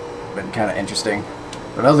 because they've been kind of interesting.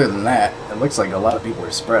 But other than that, it looks like a lot of people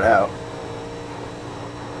are spread out.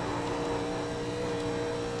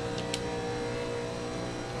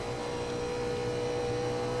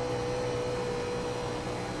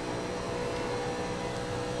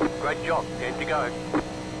 Great job. Time to go.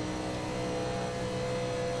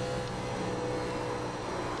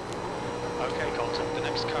 Okay, Colton, the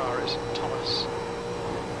next car is Thomas.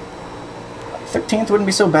 13th wouldn't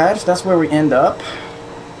be so bad if that's where we end up.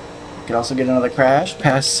 We could also get another crash,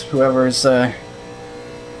 pass whoever's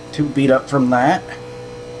too beat up from that.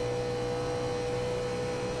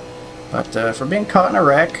 But for being caught in a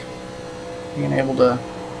wreck, being able to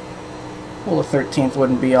pull a 13th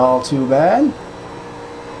wouldn't be all too bad.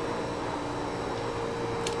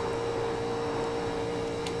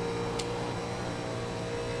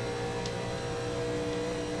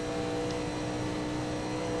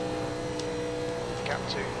 Gap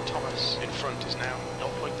to Thomas in front is now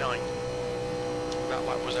 0.9. That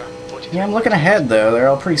lap was a 43. Yeah, I'm looking ahead though. They're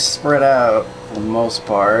all pretty spread out for the most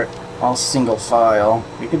part. All single file.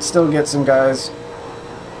 We could still get some guys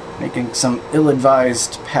making some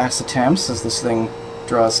ill-advised pass attempts as this thing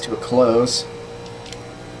draws to a close.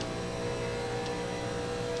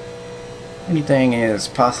 Anything is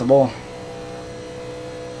possible.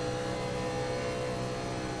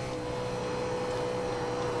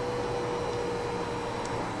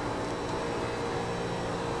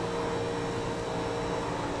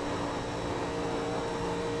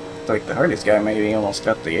 Like the hardest guy maybe almost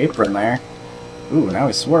got the apron there. Ooh, now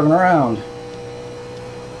he's swerving around.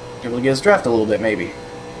 Able to get his draft a little bit maybe.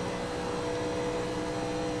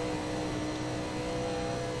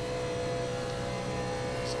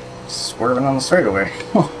 Swerving on the straightaway.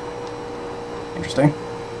 Interesting.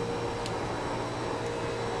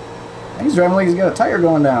 And he's driving like he's got a tire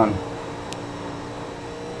going down.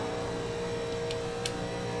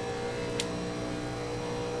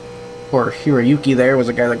 Poor Hiroyuki there was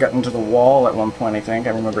a guy that got into the wall at one point, I think. I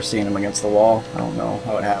remember seeing him against the wall. I don't know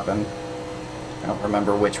how it happened. I don't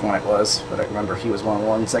remember which one it was, but I remember he was one of the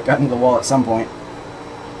ones that got into the wall at some point.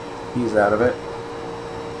 He's out of it.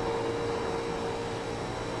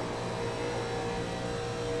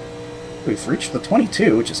 We've reached the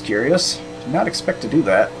 22, which is curious. Did not expect to do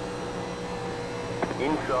that.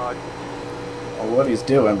 Inside. I don't know what he's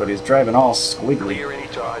doing, but he's driving all squiggly. Clear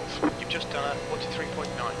inside. You've just done a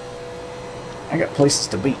 43.9. I got places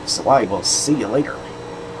to be, so I will see you later.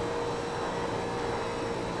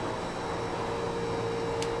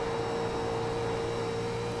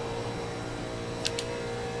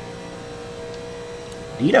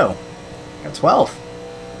 Dito, got 12.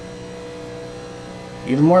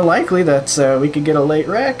 Even more likely that we could get a late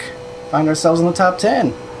wreck, find ourselves in the top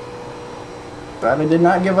 10. Glad I did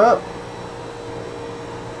not give up.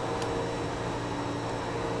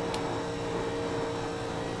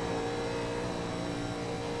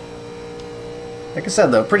 Like I said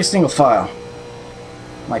though, pretty single file.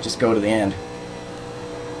 Might just go to the end.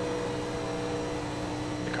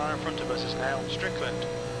 The car in front of us is now Strickland.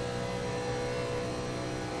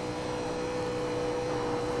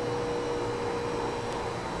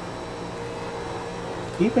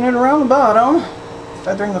 Keeping it around the bottom,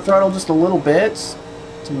 feathering the throttle just a little bit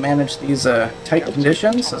to manage these tight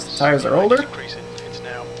conditions as the tires are older. It's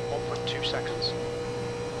now 1.2 seconds.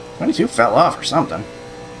 22 fell off or something.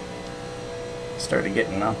 Started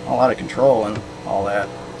getting all out of control and all that.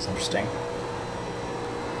 It's interesting.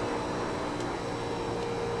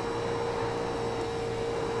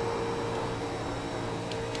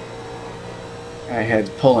 I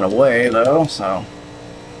had pulling away though, so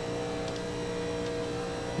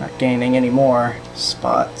not gaining any more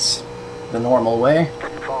spots the normal way.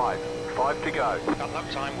 5 to go. That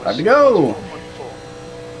lap time was 5 to go! 1.4.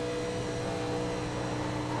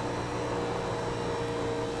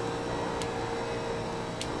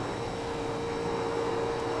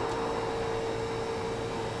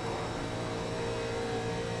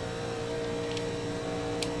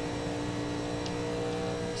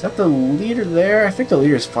 Is that the leader there? I think the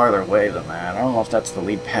leader's farther away than that. I don't know if that's the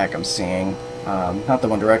lead pack I'm seeing. Not the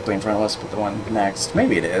one directly in front of us, but the one next.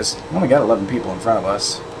 Maybe it is. We only got 11 people in front of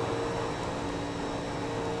us.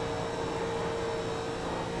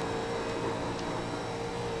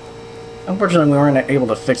 Unfortunately, we weren't able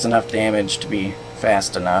to fix enough damage to be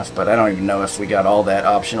fast enough, but I don't even know if we got all that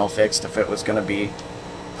optional fixed, if it was going to be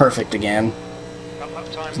perfect again.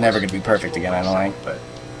 It's never going to be perfect again, I don't think, but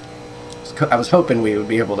I was hoping we would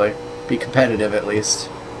be able to be competitive at least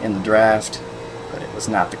in the draft, but it was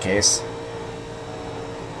not the case.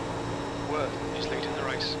 Worth is leading the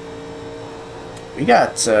race. We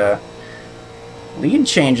got lead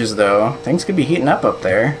changes though. Things could be heating up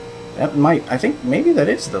there. That might, I think maybe that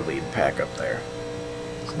is the lead pack up there.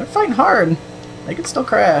 So they're fighting hard. They could still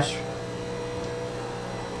crash.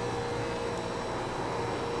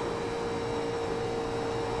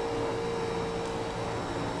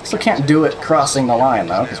 Still can't do it crossing the line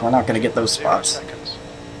though, because we're not going to get those 0 spots. seconds.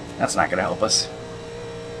 That's not going to help us.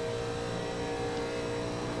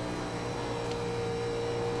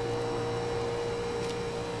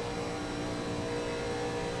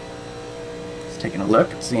 Just taking a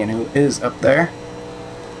look and seeing who is up there.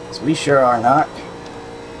 So we sure are not.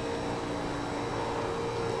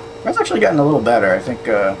 It's actually gotten a little better. I think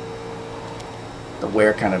the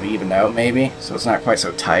wear kind of evened out maybe, so it's not quite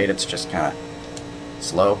so tight. It's just kind of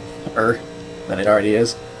slower than it already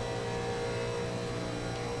is.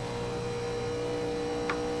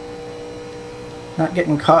 Not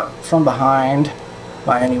getting caught from behind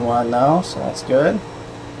by anyone though, so that's good.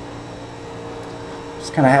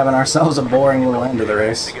 Just kind of having ourselves a boring little end of the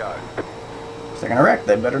race. To go. If they're gonna wreck,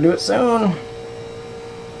 they better do it soon.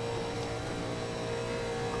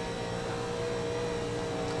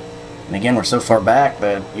 And again, we're so far back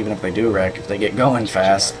that even if they do wreck, if they get going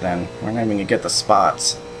fast, then we're not even gonna get the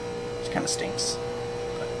spots. Which kind of stinks.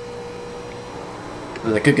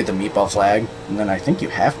 But they could get the meatball flag, and then I think you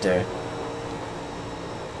have to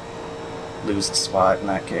lose the spot in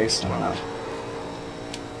that case. I don't know.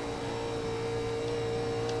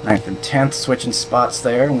 9th and 10th switching spots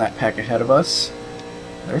there in that pack ahead of us.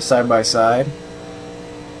 They're side by side.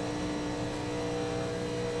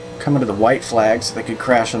 Coming to the white flag so they could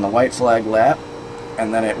crash on the white flag lap,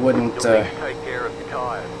 and then it wouldn't You'll need to take care of the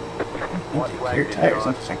tires. White take flag your is tires. on.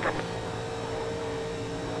 Interesting.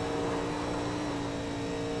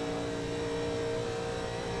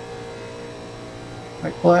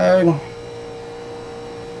 White flag.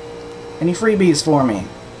 Any freebies for me?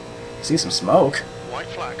 See some smoke. White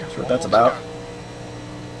flag. That's what that's about.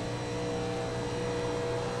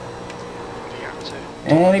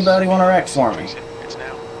 Anybody want to wreck for me? It's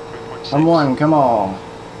now 3.6. Someone, come on.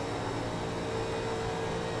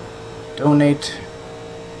 Donate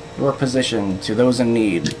your position to those in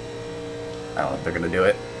need. I don't think they're gonna do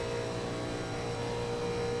it.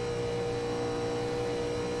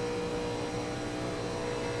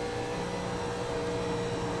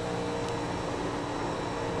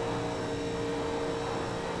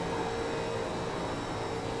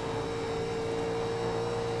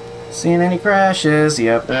 Seeing any crashes?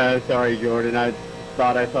 Yep. Sorry, Jordan. I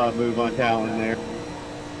thought I saw a move on Talon there.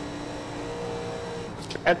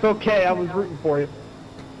 That's okay. I was rooting for you.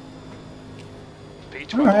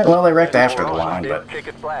 Alright, well, they wrecked after the line, but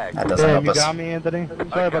Ticket flag. that doesn't help You us. got me, Anthony.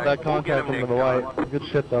 Sorry about that contact under the light. Good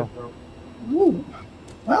shit, though. Ooh.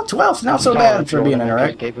 Well, 12's not so bad for being in a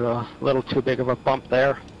wreck. Gave you a little too big of a bump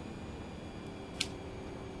there.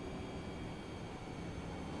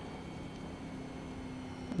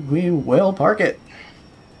 We will park it.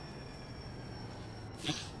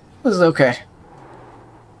 This is okay.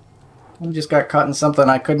 We just got caught in something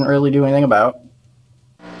I couldn't really do anything about.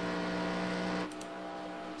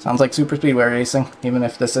 Sounds like super speedway racing, even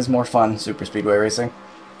if this is more fun, super speedway racing.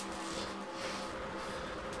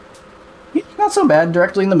 Yeah, not so bad,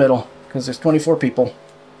 directly in the middle, because there's 24 people.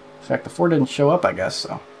 In fact, the 4 didn't show up, I guess,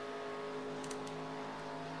 so.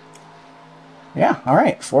 Yeah,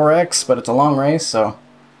 alright, 4X, but it's a long race, so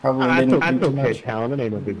probably didn't do too much. Talon. It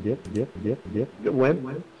ain't no big deal. Good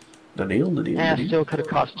win. The deal, the deal, Yeah, the deal. still could have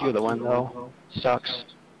cost you the win, though. Sucks.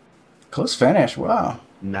 Close finish, wow.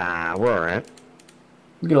 Nah, we're alright.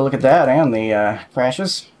 We get a look at that and the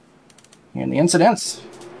crashes and the incidents.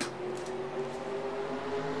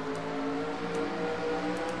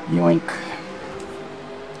 Yoink.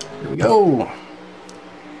 Here we go.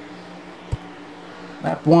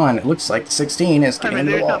 Lap 1. It looks like the 16 is I getting mean,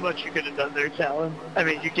 into the there's not wall. much you could have done there, Talon. I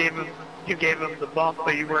mean, you gave him the bump,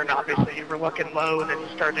 but you weren't obviously. You were looking low, and then you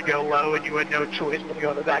started to go low, and you had no choice but to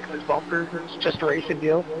go in the back of his bumper. It's just a racing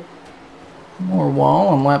deal. More wall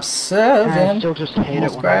on lap 7. I still just hate it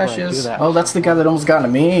Almost whenever I do crashes. that. Oh, that's the guy that almost got into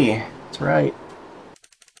me. That's right.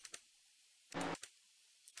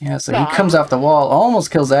 Yeah, so he comes off the wall,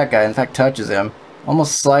 almost kills that guy, in fact touches him.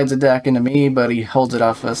 Almost slides a deck into me, but he holds it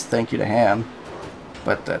off us, thank you to him.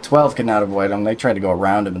 But 12 could not avoid him. They tried to go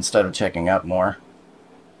around him instead of checking up more.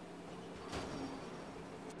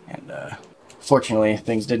 And fortunately,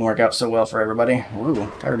 things didn't work out so well for everybody.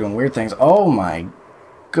 Ooh, tired of doing weird things. Oh my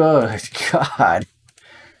good God.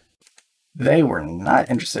 They were not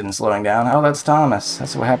interested in slowing down. Oh, that's Thomas.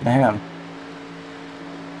 That's what happened to him.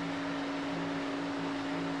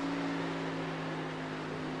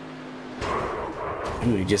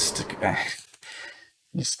 Ooh, he just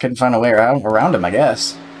couldn't find a way around him, I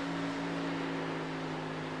guess.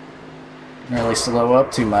 Didn't really slow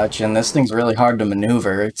up too much, and this thing's really hard to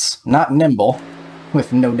maneuver. It's not nimble,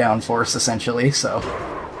 with no downforce, essentially, so...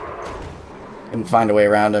 Couldn't find a way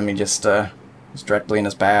around him, he just was directly in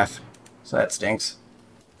his path. So that stinks.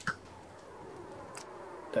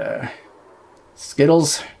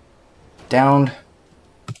 Skittles downed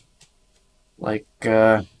like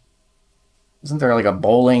isn't there like a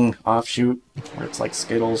bowling offshoot where it's like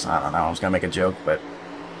Skittles? I don't know, I was gonna make a joke, but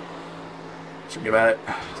forget about it.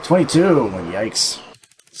 22, yikes.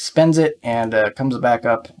 Spins it and comes back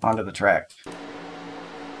up onto the track.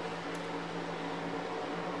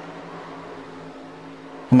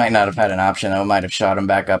 He might not have had an option though, might have shot him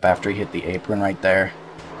back up after he hit the apron right there.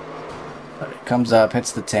 But it comes up,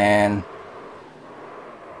 hits the 10.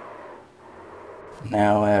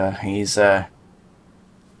 Now he's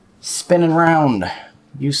spinning round.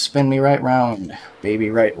 You spin me right round, baby,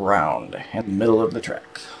 right round, in the middle of the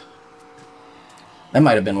track. That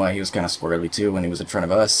might have been why he was kind of squirrely too when he was in front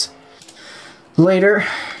of us. Later,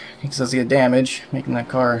 he says he had damage, making that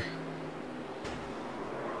car...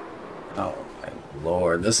 Oh my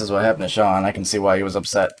lord, this is what happened to Sean. I can see why he was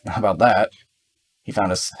upset about that. He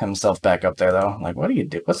found himself back up there though. Like, what do you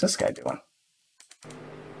do? What's this guy doing?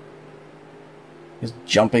 He's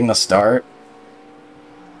jumping the start.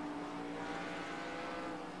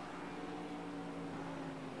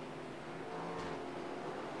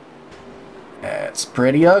 It's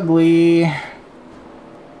pretty ugly.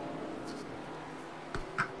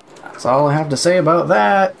 That's all I have to say about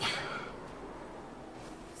that.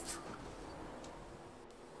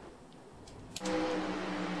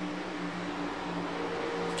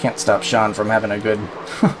 Can't stop Sean from having a good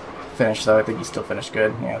finish, though. I think he still finished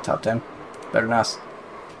good. Yeah, top 10. Better than us.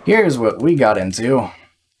 Here's what we got into.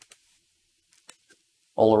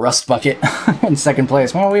 Old Rust Bucket in second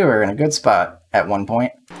place. Well, we were in a good spot at one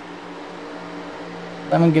point.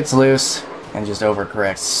 Lemon gets loose. and just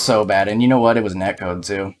overcorrects so bad. And you know what? It was netcode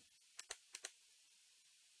too.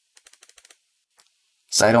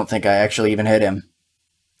 So I don't think I actually even hit him.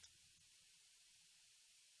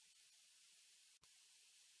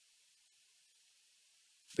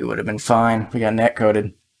 We would have been fine. We got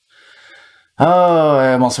netcoded. Oh,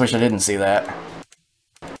 I almost wish I didn't see that.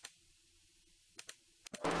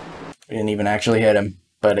 We didn't even actually hit him,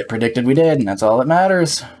 but it predicted we did, and that's all that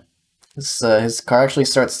matters. His car actually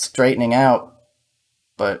starts straightening out,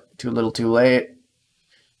 but too little too late.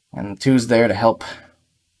 And 2's there to help,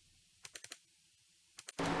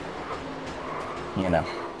 you know,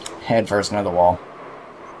 head first into the wall.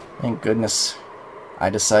 Thank goodness I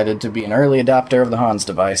decided to be an early adopter of the Hans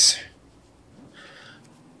device.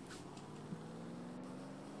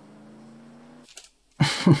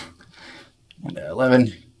 And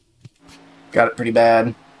 11 got it pretty bad,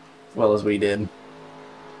 as well as we did.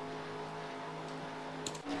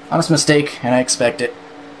 Honest mistake, and I expect it.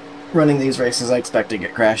 Running these races, I expect to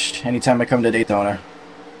get crashed anytime I come to Daytona,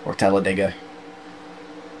 or Talladega,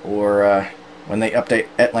 or when they update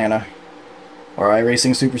Atlanta, or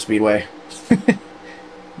iRacing SuperSpeedway.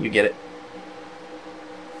 You get it.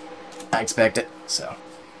 I expect it, so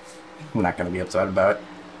I'm not going to be upset about it.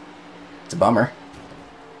 It's a bummer.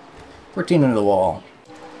 14 into the wall.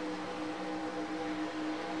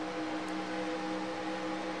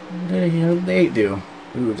 What did the 8 do?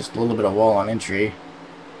 Ooh, just a little bit of wall on entry.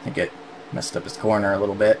 I think it messed up his corner a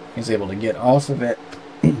little bit. He's able to get off of it.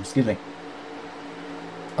 Excuse me.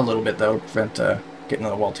 A little bit, though, to prevent getting to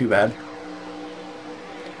the wall too bad.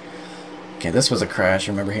 Okay, this was a crash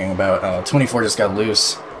I remember hearing about. 24 just got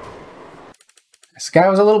loose. This guy I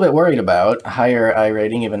was a little bit worried about. A higher I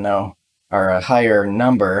rating, even though... or a higher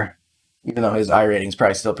number, even though his I rating is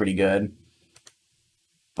probably still pretty good.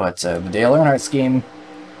 But the Dale Earnhardt scheme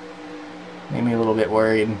made me a little bit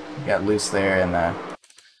worried. He got loose there, and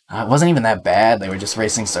it wasn't even that bad. They were just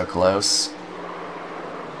racing so close.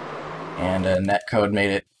 And netcode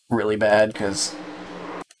made it really bad, because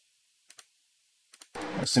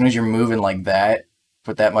as soon as you're moving like that,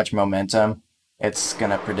 with that much momentum, it's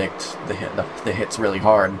going to predict the hits really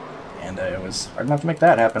hard. And it was hard enough to make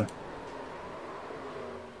that happen.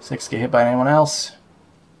 6 get hit by anyone else?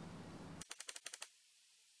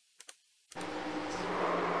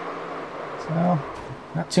 So,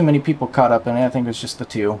 not too many people caught up in it. I think it was just the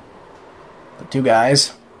two. The 2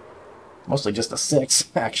 guys. Mostly just the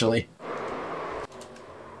 6, actually.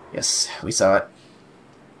 Yes, we saw it.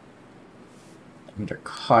 Under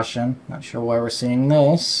caution. Not sure why we're seeing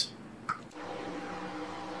this.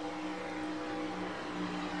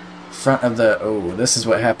 Front of the... oh, this is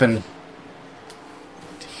what happened.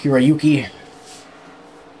 Hiroyuki.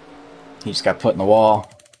 He just got put in the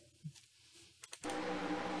wall.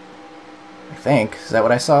 I think. Is that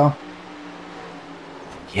what I saw?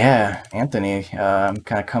 Yeah, Anthony kind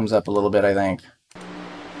of comes up a little bit, I think.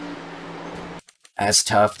 That's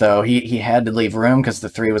tough, though. He had to leave room because the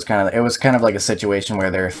 3 was kind of... it was kind of like a situation where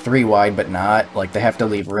they're 3 wide but not. Like, they have to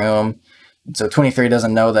leave room. And so 23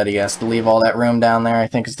 doesn't know that he has to leave all that room down there, I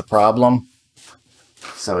think, is the problem.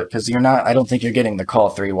 So, because you're not... I don't think you're getting the call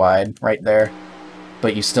 3 wide right there.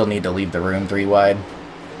 But you still need to leave the room 3 wide.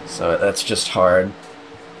 So that's just hard.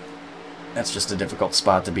 That's just a difficult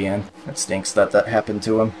spot to be in. It stinks that that happened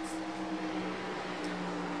to him.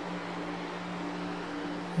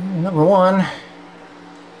 Number 1.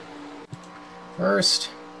 First.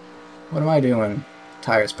 What am I doing?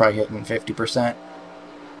 Tire's probably hitting 50%.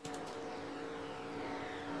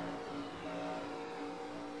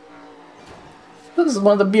 This is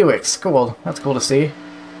one of the Buicks. Cool. That's cool to see.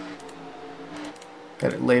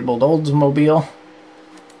 Got it labeled Oldsmobile.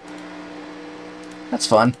 That's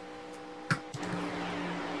fun.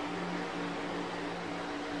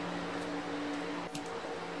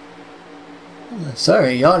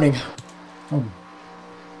 Sorry, yawning. Oh.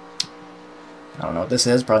 I don't know what this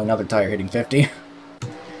is. Probably another tire hitting 50.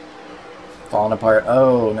 Falling apart.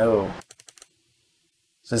 Oh, no.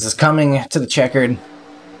 So this is coming to the checkered.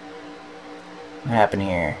 What happened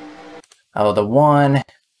here? Oh, the 1...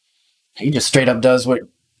 he just straight up does what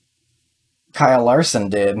Kyle Larson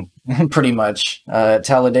did, pretty much.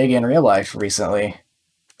 Talladega in real life recently.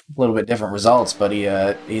 A little bit different results, but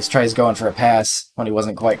he tries going for a pass when he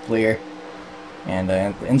wasn't quite clear. And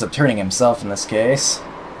ends up turning himself in this case.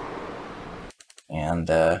 And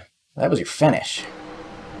that was your finish.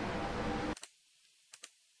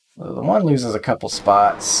 So the 1 loses a couple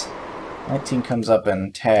spots. 19 comes up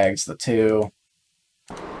and tags the 2.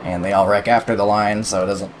 And they all wreck after the line, so it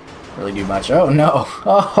doesn't really do much. Oh no!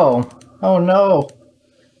 Oh no!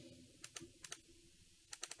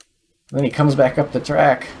 Then he comes back up the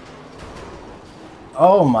track.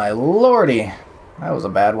 Oh my lordy! That was a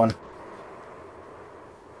bad one.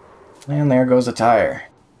 And there goes a tire.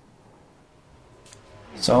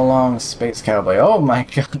 So long, Space Cowboy. Oh my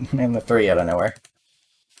god, and the 3 out of nowhere.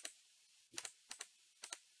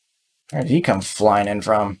 Where did he come flying in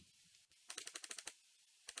from?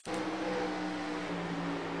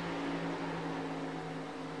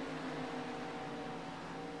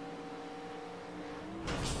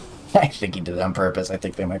 I think he did it on purpose. I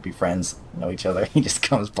think they might be friends, know each other. He just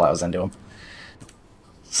comes, plows into him.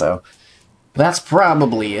 So, that's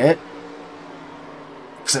probably it.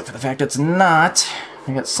 Except for the fact it's not.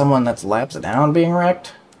 I got someone that's laps down being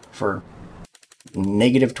wrecked for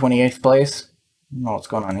negative 28th place. I don't know what's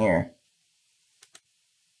going on here.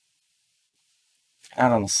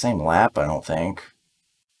 Not on the same lap, I don't think.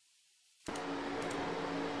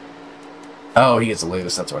 Oh, he gets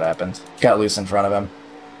loose. That's what happened. Got loose in front of him.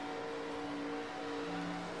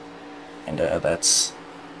 And that's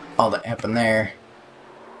all that happened there.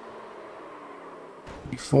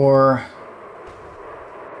 Before...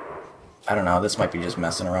 I don't know, this might be just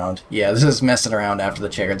messing around. Yeah, this is messing around after the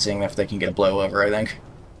checkered, seeing if they can get a blowover, I think.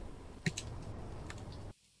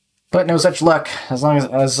 But no such luck, as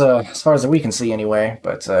far as we can see anyway.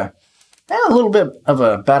 But a little bit of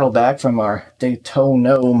a battle back from our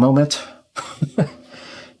Daytona moment.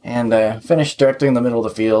 And finished directly in the middle of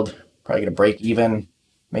the field. Probably gonna break even,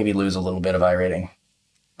 maybe lose a little bit of iRating.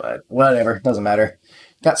 But whatever, doesn't matter.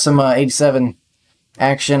 Got some 87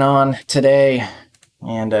 action on today.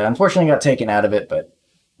 And unfortunately got taken out of it, but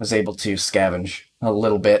was able to scavenge a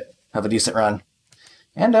little bit, have a decent run.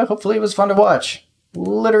 And hopefully it was fun to watch.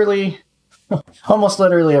 Literally, almost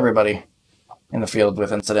literally everybody in the field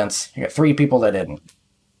with incidents. You got 3 people that didn't.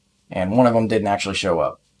 And one of them didn't actually show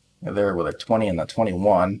up. They're with a 20 and the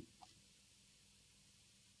 21.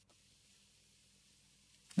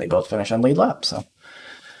 They both finished on lead lap, so.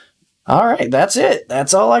 Alright, that's it.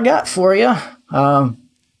 That's all I got for you.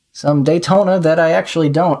 Some Daytona that I actually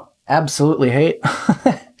don't absolutely hate,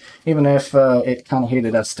 even if it kind of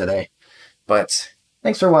hated us today. But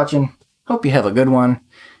thanks for watching. Hope you have a good one,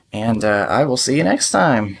 and I will see you next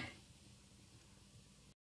time.